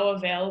so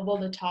available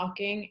to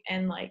talking.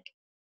 And like,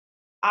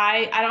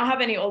 I don't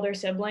have any older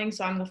siblings,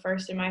 so I'm the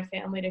first in my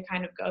family to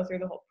kind of go through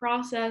the whole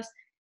process.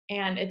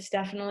 and it's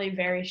definitely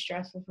very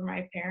stressful for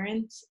my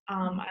parents.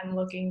 I'm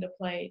looking to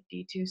play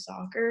D2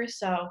 soccer,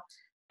 so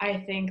I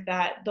think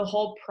that the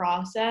whole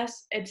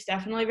process, it's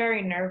definitely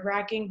very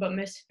nerve-wracking, but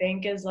Miss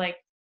Fink is like,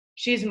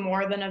 she's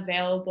more than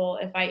available.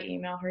 If I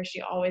email her, she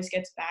always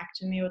gets back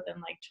to me within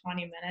like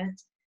 20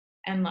 minutes.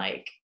 And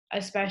like,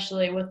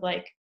 especially with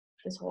like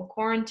this whole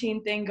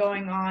quarantine thing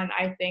going on,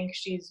 I think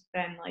she's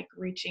been like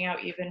reaching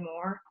out even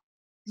more.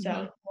 So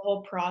the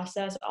whole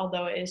process,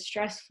 although it is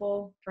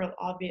stressful for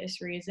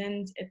obvious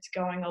reasons, it's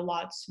going a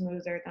lot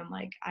smoother than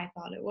like I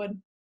thought it would.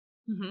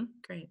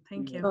 Great,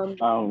 thank you.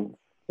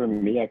 For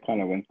me, I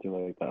kind of went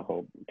through like that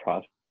whole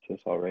process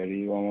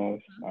already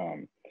almost.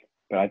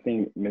 But I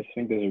think Miss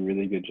Fink does a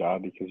really good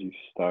job because you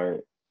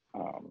start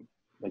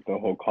like the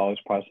whole college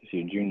process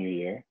your junior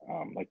year,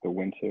 like the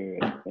winter,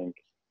 I think,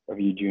 of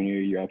your junior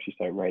year, you actually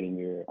start writing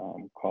your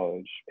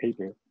college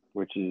paper,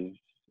 which is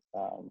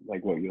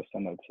like what you'll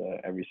send out to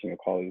every single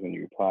college when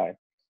you apply.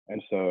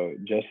 And so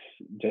just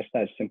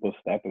that simple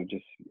step of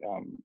just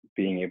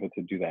being able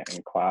to do that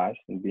in class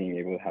and being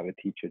able to have a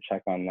teacher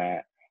check on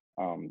that,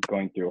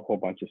 going through a whole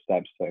bunch of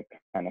steps to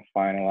kind of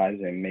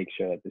finalize and make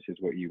sure that this is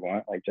what you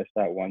want, like just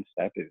that one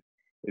step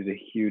is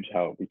a huge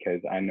help,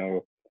 because I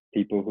know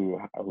people who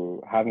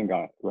haven't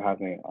gone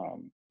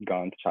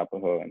to Chapel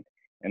Hill,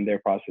 and their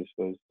process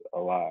was a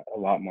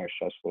lot more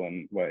stressful.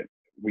 And what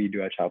we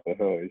do at Chapel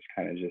Hill is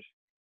kind of just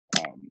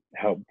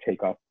help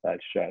take off that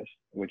stress,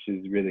 which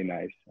is really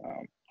nice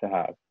to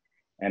have.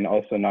 And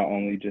also not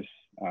only just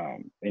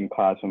in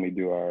class when we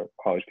do our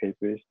college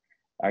papers,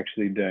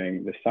 actually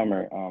during the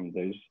summer,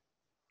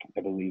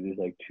 I believe there's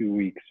like 2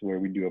 weeks where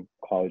we do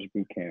a college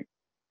boot camp,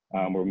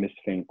 where Miss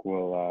Fink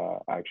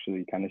will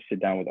actually kind of sit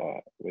down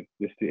with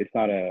this. It's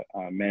not a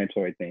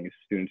mandatory thing. It's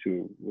students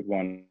who would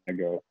want to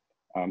go.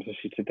 So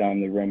she'd sit down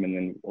in the room, and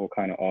then we'll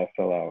kind of all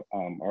fill out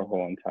our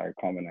whole entire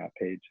Common App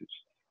page,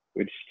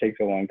 which takes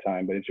a long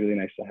time, but it's really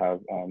nice to have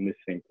Miss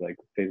Fink like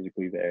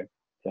physically there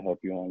to help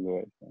you along the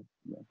way. So,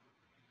 yeah.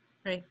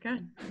 Great,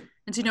 good.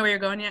 And do you know where you're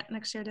going yet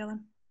next year, Dylan?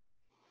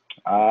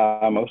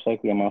 Most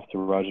likely I'm off to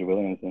Roger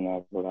Williams in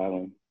Rhode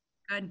Island.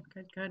 Good.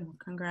 Well,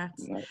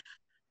 congrats.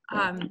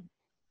 Yeah.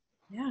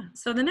 Yeah,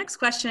 so the next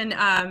question,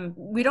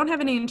 we don't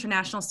have any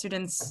international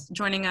students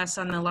joining us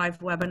on the live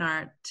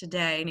webinar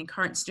today, any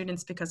current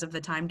students because of the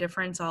time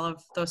difference. All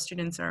of those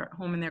students are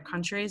home in their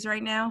countries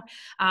right now,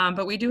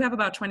 but we do have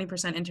about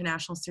 20%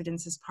 international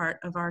students as part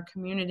of our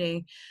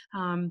community.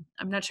 I'm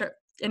not sure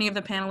any of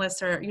the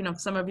panelists or,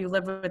 some of you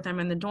live with them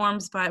in the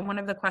dorms, but one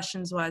of the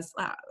questions was,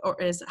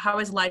 how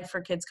is life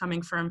for kids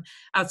coming from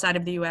outside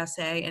of the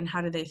USA, and how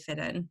do they fit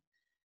in?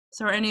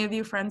 So are any of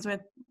you friends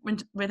with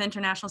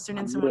international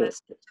students and want to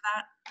speak to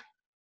that?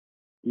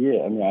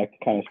 Yeah, I mean, I can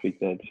kind of speak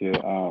to that too.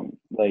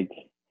 Like,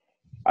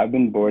 I've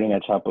been boarding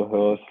at Chapel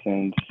Hill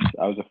since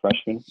I was a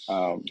freshman.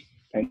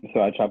 And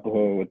so at Chapel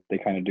Hill, what they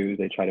kind of do is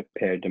they try to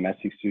pair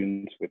domestic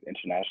students with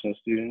international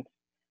students.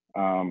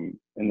 And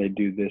they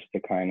do this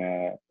to kind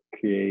of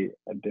create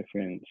a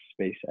different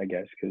space, I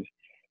guess. Because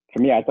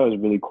for me, I thought it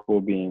was really cool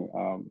being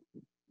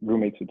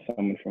roommates with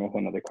someone from a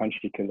whole other country,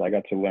 because I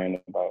got to learn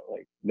about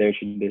like their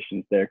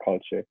traditions, their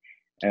culture,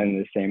 and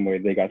the same way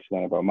they got to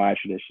learn about my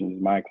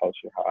traditions, my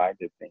culture, how I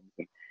did things.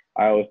 And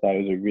I always thought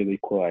it was a really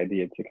cool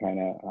idea to kind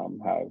of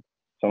have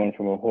someone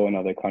from a whole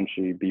other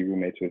country be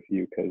roommates with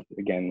you, because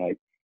again, like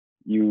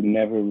you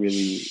never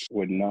really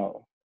would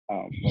know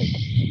like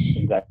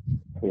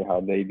exactly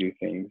how they do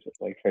things.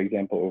 Like for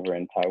example, over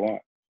in Taiwan,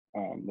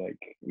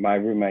 like my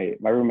roommate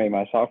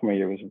my sophomore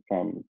year was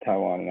from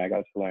Taiwan, and I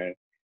got to learn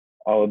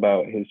all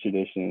about his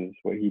traditions,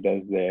 what he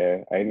does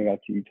there. I even got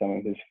to eat some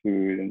of his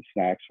food and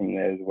snacks from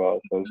there as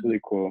well. So it's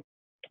really cool.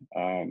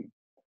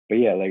 But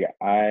yeah, like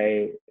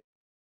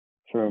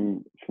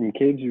from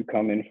kids who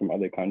come in from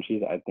other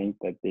countries, I think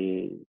that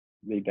they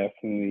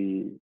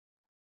definitely,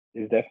 I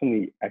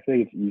feel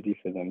like it's easy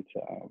for them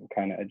to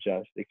kind of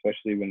adjust,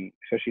 especially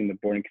in the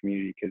boarding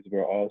community, because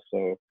we're all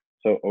so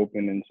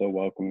open and so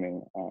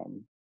welcoming.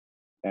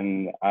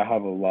 And I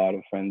have a lot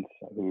of friends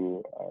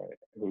who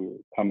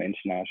come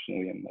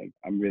internationally, and like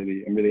I'm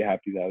really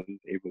happy that I was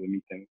able to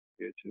meet them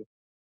here too.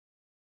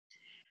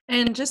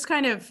 And just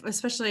kind of,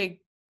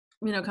 especially,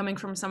 coming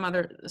from some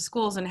other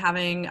schools and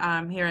having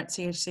here at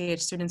CHCH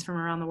students from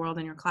around the world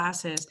in your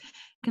classes,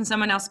 can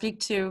someone else speak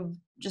to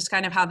just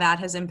kind of how that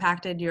has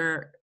impacted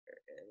your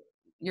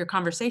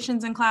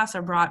conversations in class,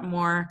 or brought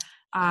more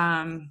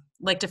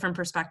like different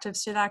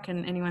perspectives to that?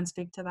 Can anyone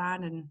speak to that,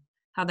 and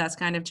how that's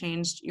kind of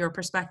changed your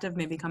perspective,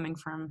 maybe coming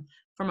from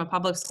a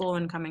public school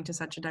and coming to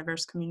such a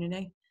diverse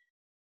community?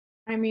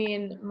 I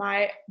mean,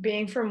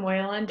 being from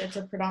Wayland, it's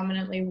a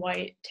predominantly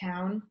white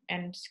town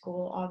and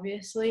school,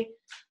 obviously.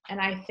 And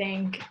I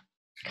think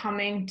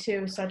coming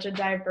to such a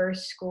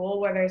diverse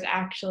school where there's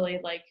actually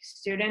like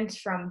students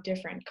from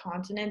different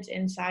continents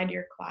inside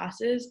your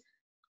classes,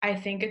 I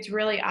think it's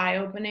really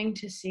eye-opening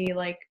to see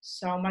like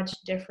so much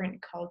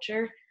different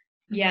culture,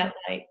 yet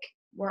like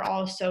we're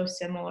all so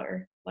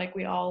similar. Like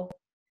we all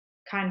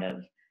kind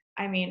of,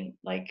 I mean,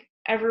 like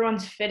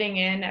everyone's fitting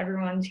in,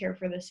 everyone's here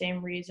for the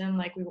same reason.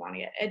 Like, we want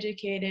to get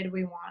educated,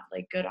 we want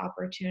like good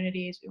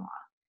opportunities, we want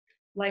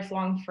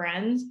lifelong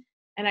friends.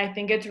 And I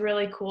think it's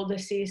really cool to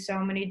see so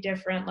many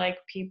different like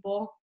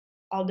people,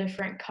 all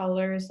different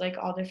colors, like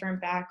all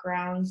different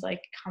backgrounds,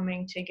 like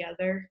coming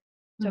together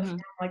to form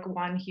like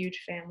one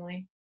huge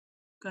family.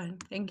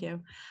 Good, thank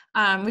you.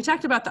 We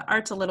talked about the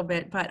arts a little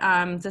bit, but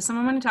does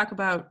someone want to talk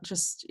about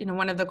just,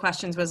 one of the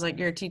questions was like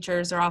your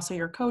teachers are also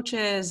your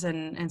coaches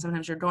and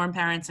sometimes your dorm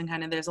parents, and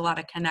kind of there's a lot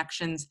of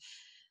connections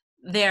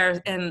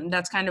there. And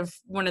that's kind of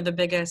one of the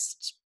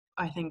biggest,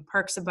 I think,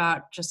 perks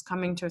about just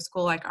coming to a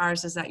school like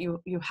ours is that you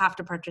have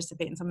to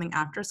participate in something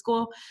after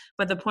school.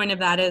 But the point of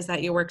that is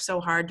that you work so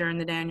hard during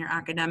the day on your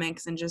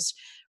academics and just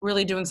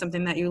really doing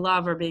something that you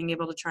love or being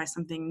able to try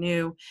something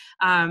new.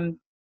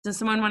 Does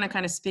someone want to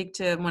kind of speak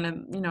to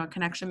a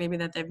connection maybe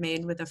that they've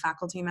made with a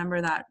faculty member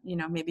that,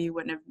 maybe you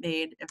wouldn't have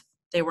made if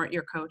they weren't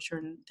your coach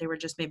or they were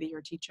just maybe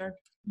your teacher?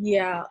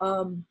 Yeah,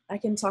 I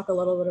can talk a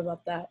little bit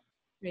about that.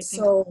 Great,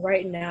 so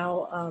right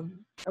now,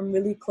 I'm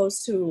really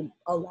close to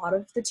a lot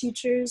of the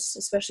teachers,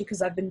 especially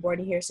because I've been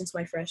boarding here since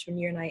my freshman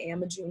year and I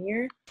am a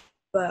junior.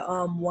 But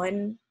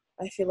one,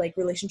 I feel like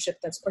relationship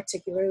that's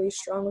particularly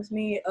strong with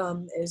me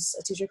is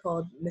a teacher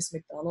called Miss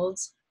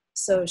McDonald's.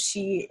 So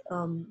she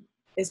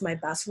is my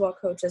basketball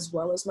coach as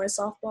well as my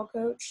softball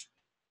coach.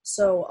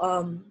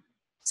 So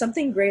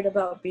something great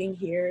about being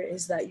here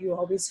is that you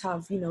always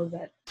have,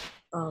 that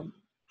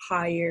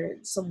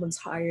someone's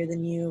higher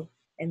than you,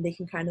 and they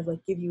can kind of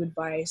like give you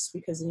advice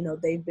because,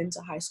 they've been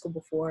to high school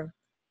before,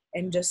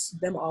 and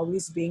just them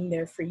always being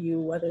there for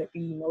you, whether it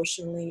be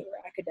emotionally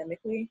or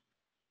academically.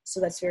 So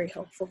that's very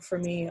helpful for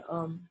me.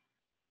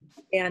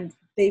 And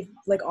they've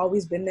like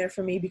always been there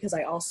for me because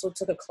I also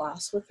took a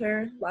class with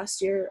her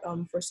last year.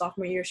 For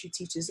sophomore year, she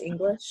teaches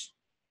English.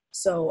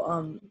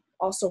 So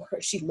also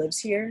she lives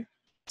here.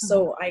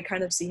 So I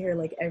kind of see her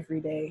like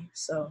every day.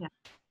 So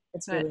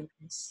it's really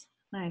nice.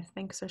 Nice.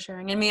 Thanks for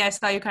sharing. And me, I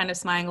saw you kind of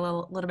smiling a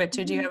little bit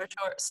too. Do you have a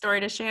short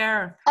story to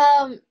share?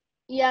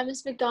 Yeah,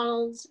 Miss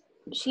McDonald's,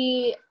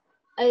 she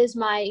is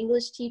my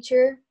English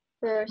teacher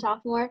for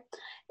sophomore,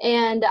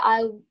 and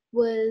I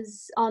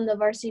was on the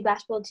varsity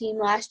basketball team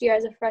last year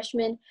as a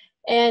freshman,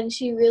 and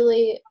she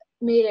really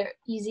made it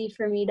easy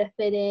for me to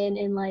fit in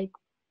and like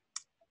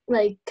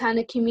kind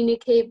of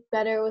communicate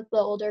better with the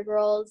older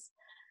girls.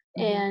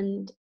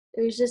 And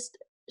it was just,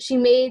 she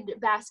made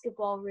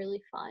basketball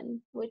really fun,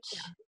 which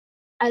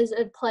as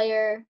a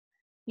player,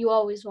 you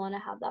always want to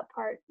have that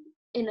part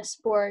in a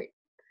sport,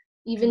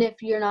 even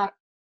if you're not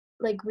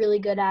like really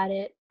good at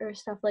it or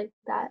stuff like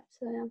that.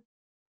 So yeah.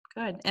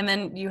 Good. And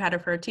then you had her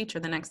for a teacher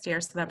the next year,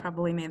 so that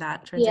probably made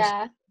that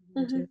transition.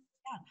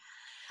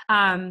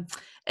 Yeah.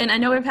 And I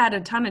know we've had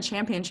a ton of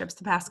championships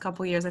the past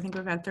couple of years. I think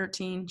we've had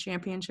 13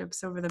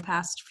 championships over the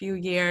past few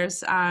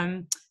years.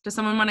 Does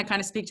someone want to kind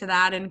of speak to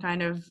that and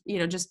kind of,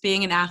 just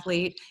being an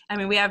athlete? I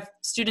mean, we have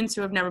students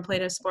who have never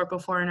played a sport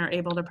before and are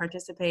able to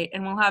participate,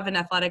 and we'll have an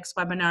athletics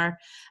webinar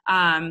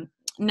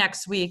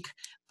next week.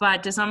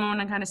 But does someone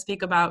want to kind of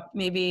speak about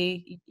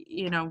maybe,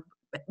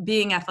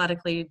 being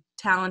athletically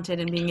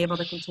talented and being able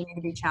to continue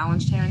to be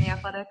challenged here in the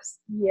athletics?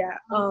 Yeah,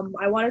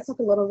 I want to talk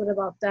a little bit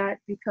about that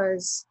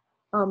because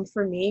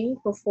for me,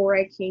 before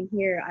I came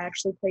here, I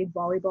actually played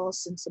volleyball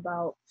since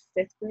about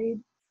 5th grade.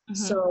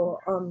 So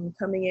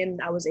coming in,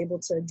 I was able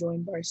to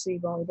join varsity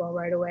volleyball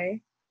right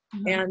away.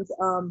 And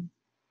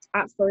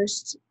at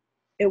first,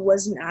 it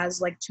wasn't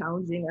as like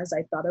challenging as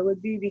I thought it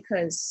would be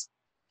because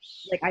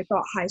like I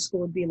thought high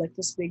school would be like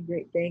this big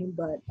great thing,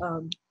 but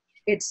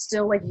it's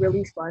still like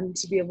really fun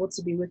to be able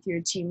to be with your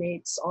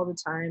teammates all the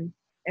time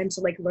and to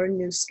like learn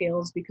new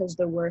skills, because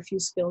there were a few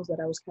skills that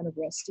I was kind of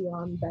rusty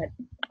on that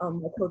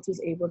my coach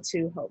was able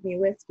to help me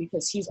with,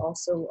 because he's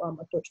also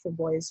a coach for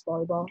boys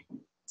volleyball,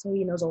 so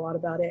he knows a lot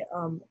about it.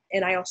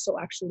 And I also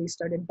actually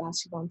started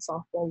basketball and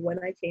softball when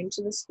I came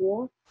to the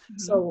school.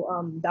 So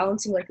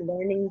balancing like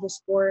learning the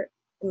sport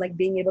and like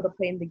being able to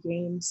play in the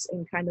games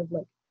and kind of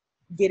like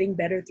getting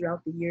better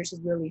throughout the years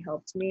has really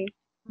helped me.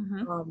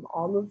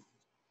 All of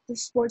the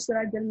sports that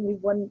I've been,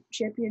 we've won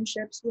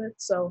championships with.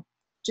 So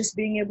just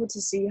being able to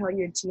see how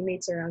your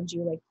teammates around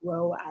you like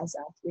grow as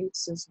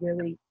athletes is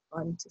really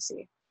fun to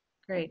see.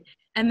 Great.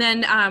 And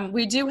then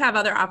we do have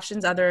other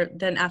options other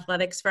than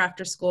athletics for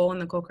after school in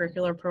the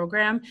co-curricular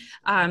program.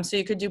 So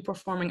you could do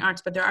performing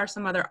arts, but there are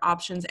some other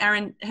options.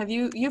 Erin,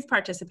 you've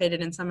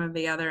participated in some of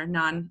the other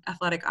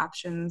non-athletic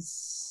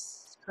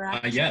options,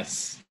 correct?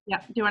 Yes. Yeah.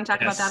 Do you want to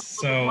talk about that?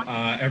 So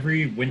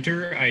every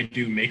winter I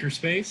do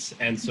Makerspace,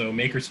 and so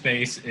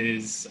Makerspace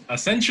is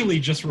essentially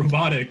just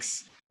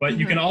robotics, but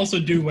you can also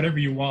do whatever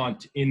you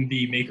want in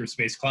the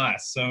Makerspace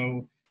class.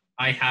 So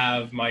I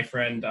have my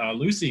friend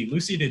Lucy.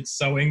 Lucy did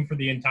sewing for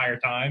the entire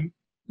time.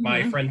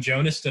 My friend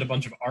Jonas did a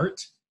bunch of art.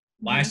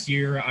 Last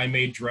year I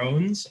made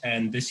drones,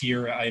 and this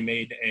year I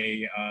made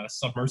a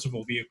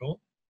submersible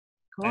vehicle.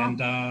 Cool. And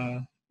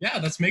yeah,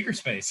 that's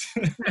Makerspace.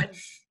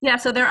 Yeah,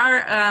 so there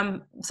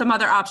are some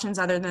other options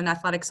other than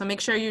athletics. So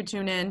make sure you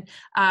tune in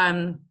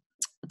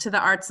to the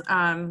arts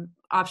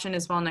option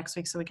as well next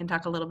week, so we can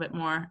talk a little bit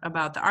more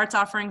about the arts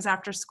offerings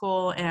after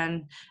school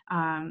and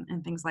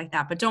things like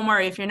that. But don't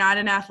worry, if you're not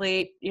an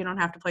athlete, you don't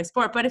have to play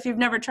sport. But if you've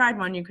never tried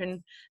one, you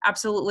can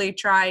absolutely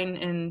try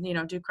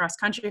and do cross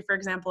country, for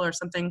example, or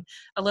something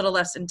a little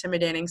less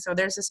intimidating. So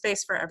there's a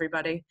space for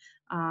everybody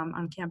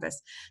on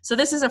campus. So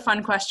this is a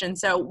fun question.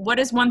 So what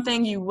is one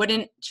thing you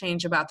wouldn't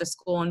change about the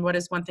school, and what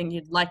is one thing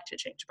you'd like to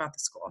change about the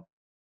school?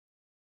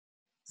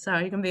 So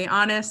you can be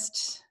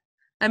honest.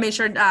 I made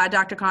sure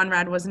Dr.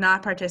 Conrad was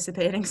not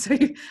participating, so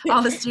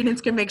all the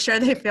students can make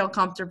sure they feel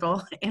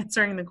comfortable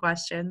answering the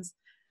questions.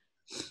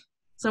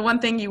 So one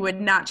thing you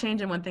would not change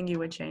and one thing you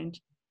would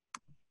change.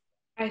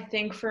 I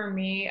think for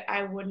me,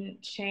 I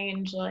wouldn't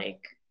change I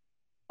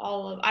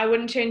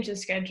wouldn't change the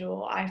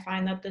schedule. I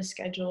find that the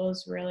schedule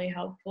is really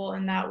helpful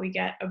in that we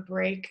get a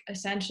break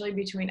essentially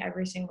between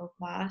every single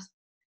class,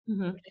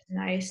 which is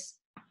nice.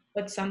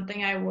 But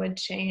something I would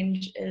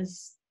change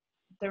is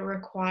the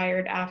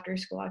required after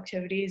school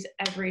activities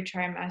every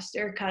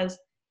trimester, because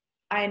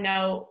I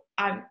know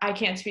I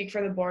can't speak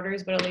for the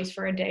boarders, but at least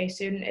for a day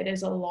student, it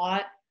is a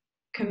lot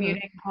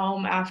commuting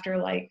home after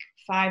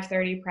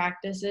 5:30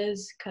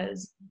 practices,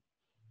 because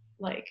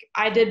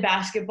I did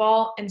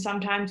basketball and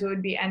sometimes it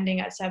would be ending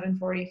at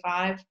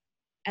 7:45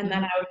 and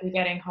then I would be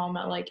getting home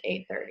at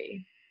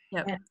 8:30.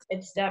 Yep. And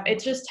it's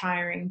just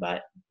tiring,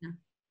 but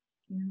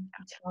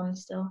it's fun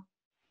still.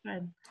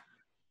 Good.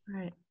 All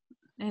right.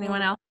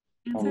 Anyone else?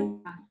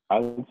 I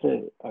would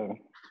say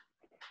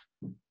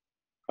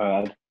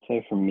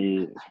for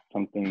me,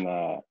 something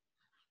that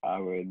I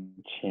would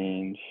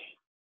change,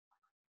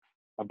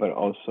 but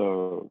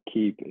also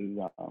keep is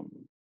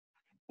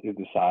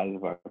the size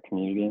of our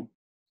community.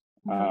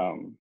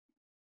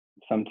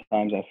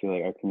 Sometimes I feel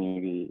like our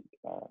community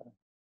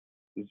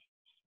is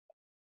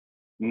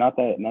not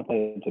that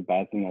it's a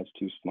bad thing that's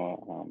too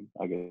small.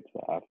 I'll get to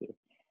that after.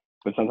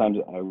 But sometimes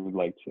I would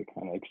like to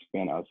kind of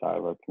expand outside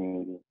of our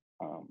community.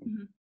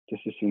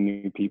 Just to see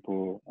new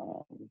people,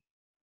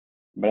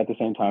 but at the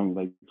same time,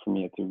 for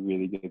me, it's a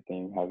really good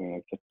thing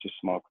having such a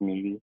small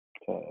community.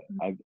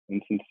 And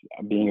since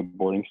being a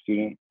boarding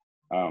student,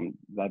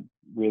 that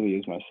really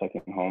is my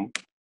second home.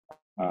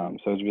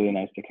 So it's really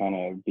nice to kind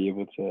of be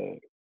able to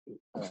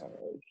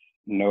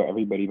know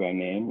everybody by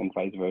name and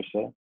vice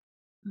versa.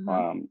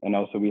 And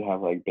also we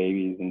have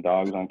babies and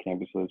dogs on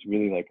campus, so it's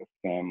really like a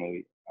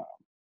family,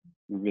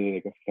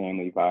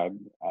 vibe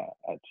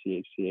at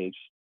CHCH.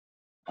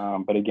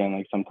 But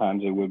again,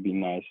 sometimes it would be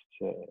nice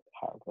to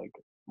have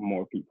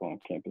more people on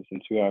campus,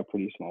 since we are a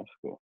pretty small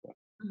school. But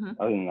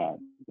other than that,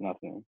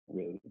 nothing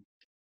really.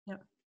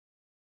 Yep.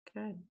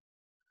 Good.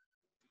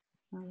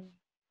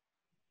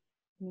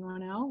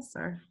 Anyone else,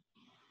 or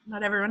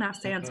not everyone has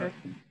to answer?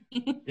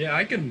 Yeah,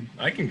 I can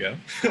go.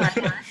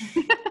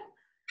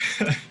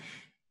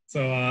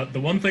 So the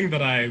one thing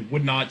that I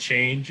would not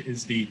change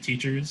is the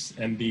teachers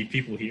and the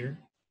people here.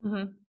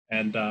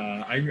 And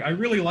I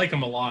really like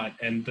them a lot.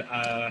 And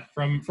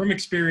from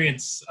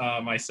experience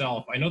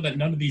myself, I know that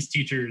none of these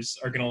teachers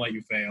are going to let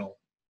you fail.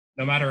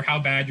 No matter how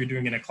bad you're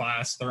doing in a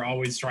class, they're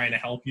always trying to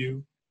help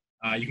you.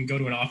 You can go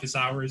to an office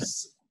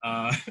hours.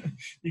 I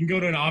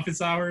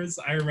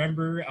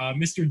remember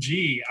Mr.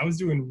 G, I was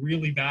doing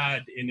really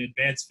bad in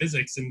advanced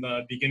physics in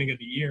the beginning of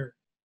the year.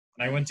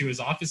 And I went to his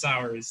office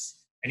hours,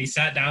 and he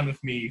sat down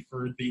with me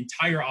for the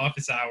entire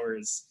office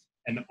hours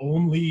and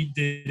only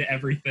did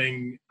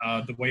everything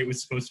the way it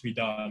was supposed to be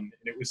done.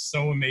 And it was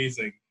so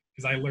amazing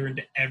because I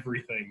learned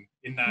everything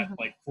in that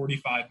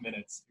 45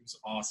 minutes. It was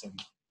awesome.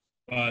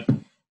 But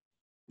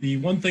the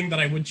one thing that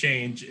I would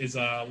change is,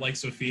 like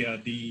Sophia,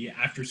 the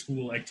after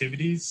school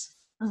activities,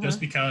 just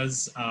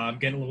because I'm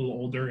getting a little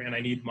older and I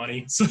need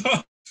money. So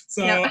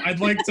I'd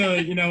like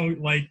to,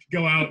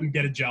 go out and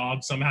get a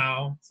job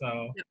somehow.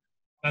 So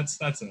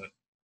that's it.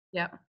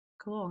 Yeah,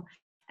 cool.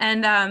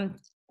 And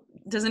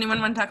does anyone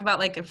want to talk about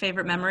a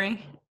favorite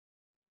memory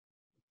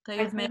that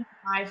you've made?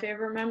 My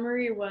favorite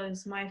memory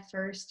was my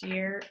first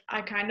year.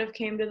 I kind of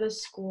came to the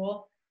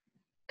school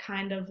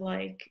kind of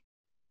a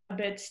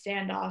bit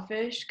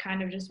standoffish,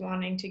 kind of just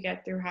wanting to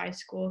get through high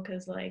school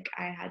because I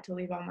had to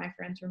leave all my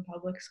friends from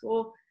public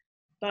school.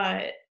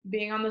 But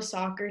being on the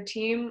soccer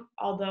team,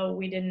 although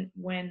we didn't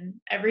win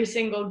every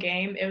single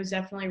game, it was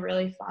definitely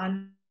really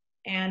fun.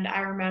 And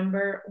I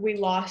remember we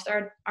lost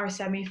our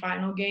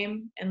semifinal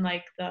game in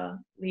the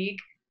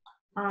league.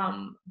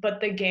 But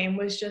the game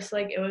was just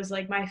it was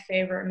my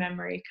favorite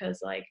memory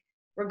because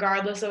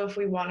regardless of if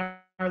we won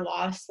or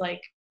lost,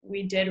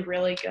 we did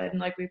really good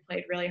and we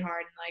played really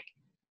hard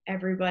and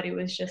everybody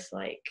was just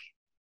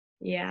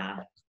yeah.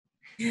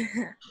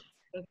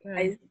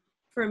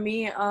 For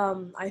me,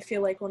 I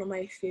feel one of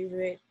my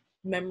favorite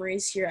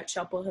memories here at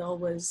Chapel Hill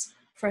was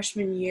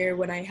freshman year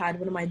when I had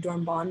one of my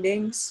dorm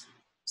bondings.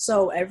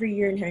 So every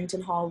year in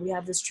Harrington Hall, we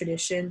have this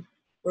tradition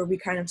where we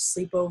kind of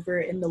sleep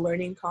over in the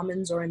Learning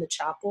Commons or in the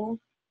chapel,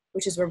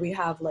 which is where we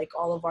have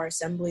all of our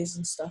assemblies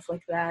and stuff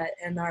like that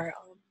and our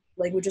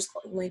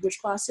language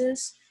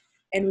classes.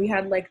 And we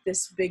had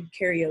this big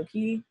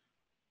karaoke,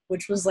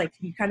 which was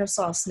you kind of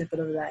saw a snippet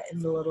of that in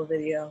the little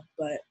video,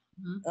 but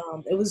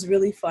It was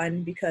really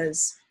fun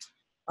because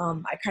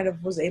I kind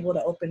of was able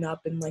to open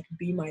up and like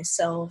be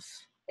myself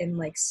and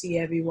like see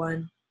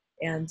everyone.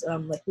 And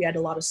like we had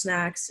a lot of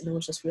snacks and it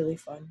was just really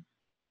fun.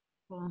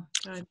 Cool,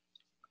 good.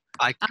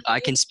 I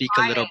can speak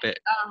a little bit.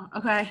 Oh,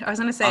 okay. I was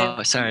gonna say.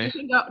 Oh, sorry.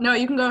 You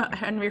can go,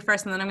 Henry,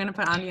 first, and then I'm gonna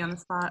put Andy on the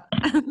spot.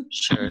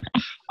 Sure.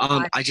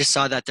 I just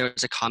saw that there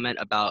was a comment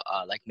about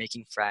like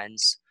making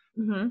friends.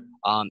 And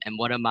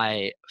one of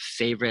my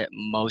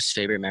most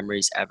favorite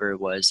memories ever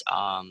was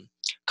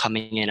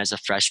coming in as a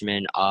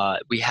freshman.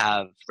 We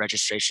have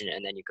registration,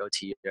 and then you go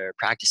to your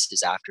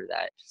practices after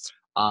that.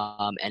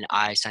 And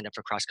I signed up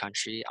for cross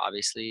country.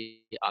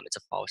 Obviously, it's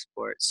a fall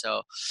sport.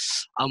 So,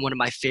 one of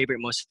my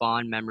most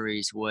fond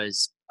memories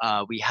was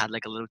we had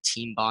like a little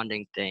team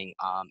bonding thing.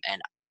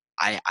 And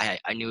I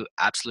knew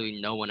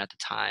absolutely no one at the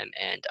time,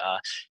 and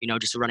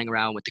just running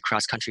around with the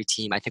cross country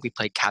team. I think we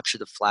played capture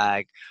the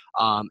flag,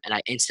 and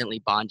I instantly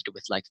bonded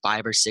with like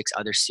 5 or 6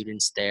 other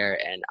students there,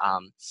 and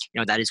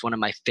that is one of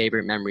my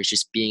favorite memories,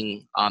 just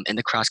being in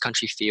the cross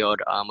country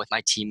field with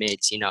my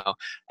teammates,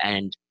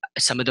 and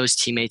some of those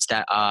teammates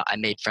that I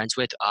made friends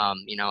with,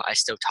 I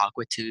still talk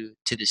with to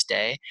this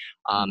day,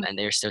 and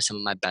they're still some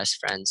of my best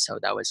friends. So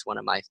that was one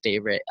of my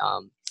favorite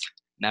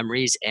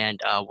memories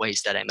and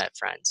ways that I met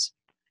friends.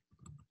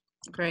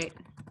 Great.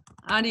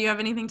 Do you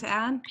have anything to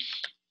add?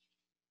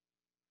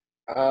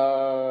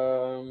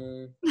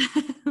 No,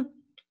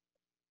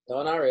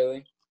 not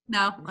really.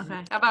 No?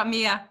 Okay. How about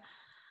Mia?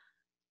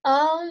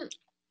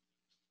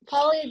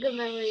 Probably a good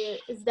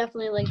memory is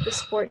definitely like the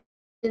sports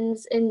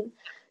and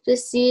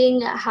just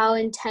seeing how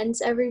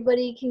intense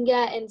everybody can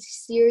get and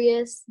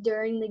serious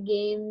during the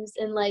games,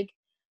 and like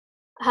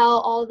how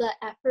all the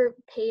effort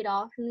paid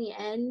off in the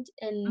end,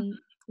 and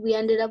we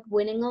ended up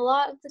winning a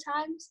lot of the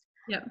times.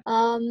 Yeah.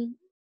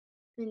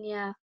 And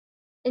yeah,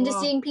 and just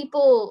seeing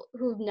people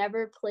who've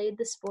never played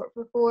the sport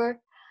before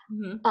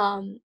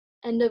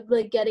end up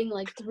like getting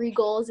like 3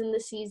 goals in the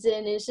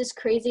season. It's just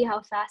crazy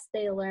how fast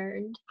they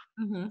learned.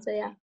 So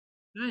yeah.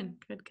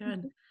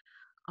 Good.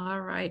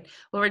 All right.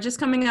 Well, we're just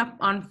coming up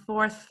on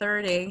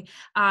 4:30.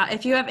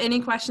 If you have any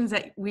questions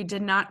that we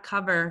did not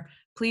cover,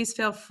 please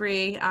feel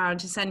free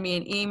to send me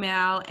an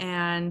email,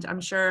 and I'm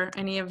sure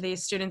any of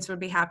these students would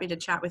be happy to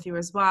chat with you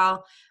as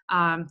well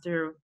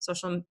through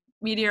social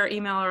media or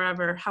email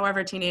or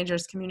however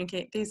teenagers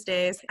communicate these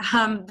days.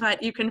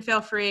 But you can feel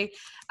free.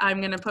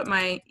 I'm going to put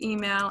my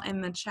email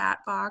in the chat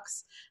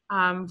box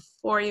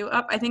for you.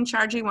 I think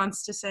Chargy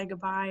wants to say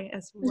goodbye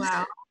as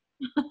well.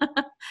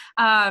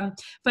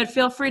 But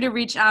feel free to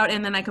reach out,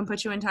 and then I can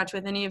put you in touch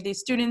with any of these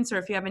students, or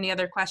if you have any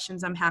other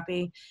questions, I'm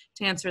happy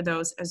to answer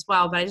those as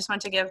well. But I just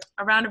want to give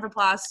a round of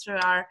applause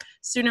to our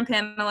student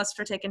panelists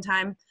for taking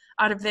time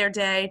out of their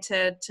day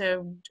to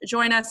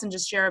join us and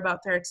just share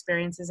about their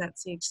experiences at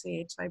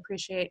CHCH. So I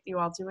appreciate you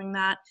all doing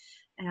that.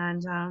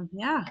 And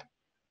yeah,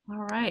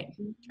 all right.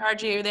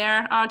 Chargy, are you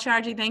there? Oh,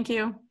 Chargy, thank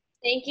you.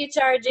 Thank you,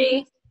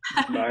 Chargy.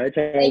 Bye,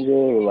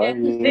 Chargy. Love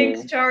you.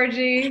 Thanks,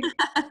 Chargy.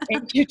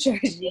 Thank you,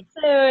 Chargy. See you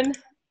soon.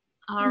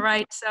 All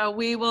right, so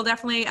we will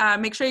definitely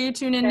make sure you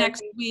tune in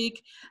next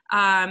week.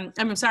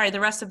 I'm sorry,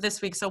 the rest of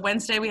this week. So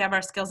Wednesday, we have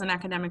our Skills and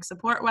Academic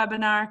Support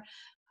webinar.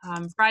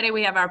 Friday,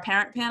 we have our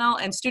parent panel,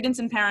 and students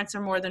and parents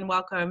are more than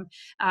welcome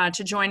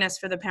to join us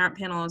for the parent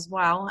panel as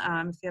well,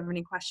 if you have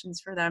any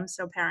questions for them,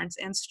 so parents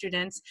and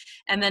students.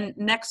 And then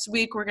next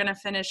week, we're going to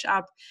finish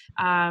up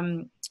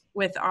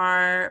with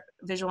our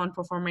visual and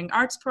performing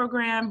arts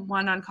program,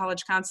 one on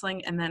college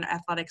counseling, and then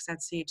athletics at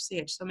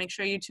CHCH. So make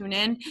sure you tune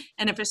in.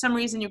 And if for some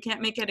reason you can't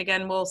make it,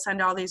 again, we'll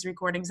send all these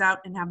recordings out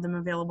and have them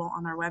available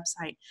on our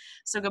website.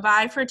 So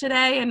goodbye for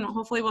today, and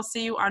hopefully we'll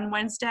see you on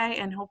Wednesday,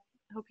 and hope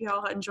you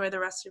all enjoy the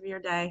rest of your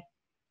day.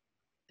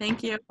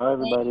 Thank you. Bye,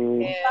 everybody.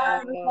 Bye,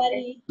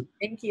 everybody.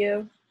 Thank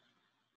you.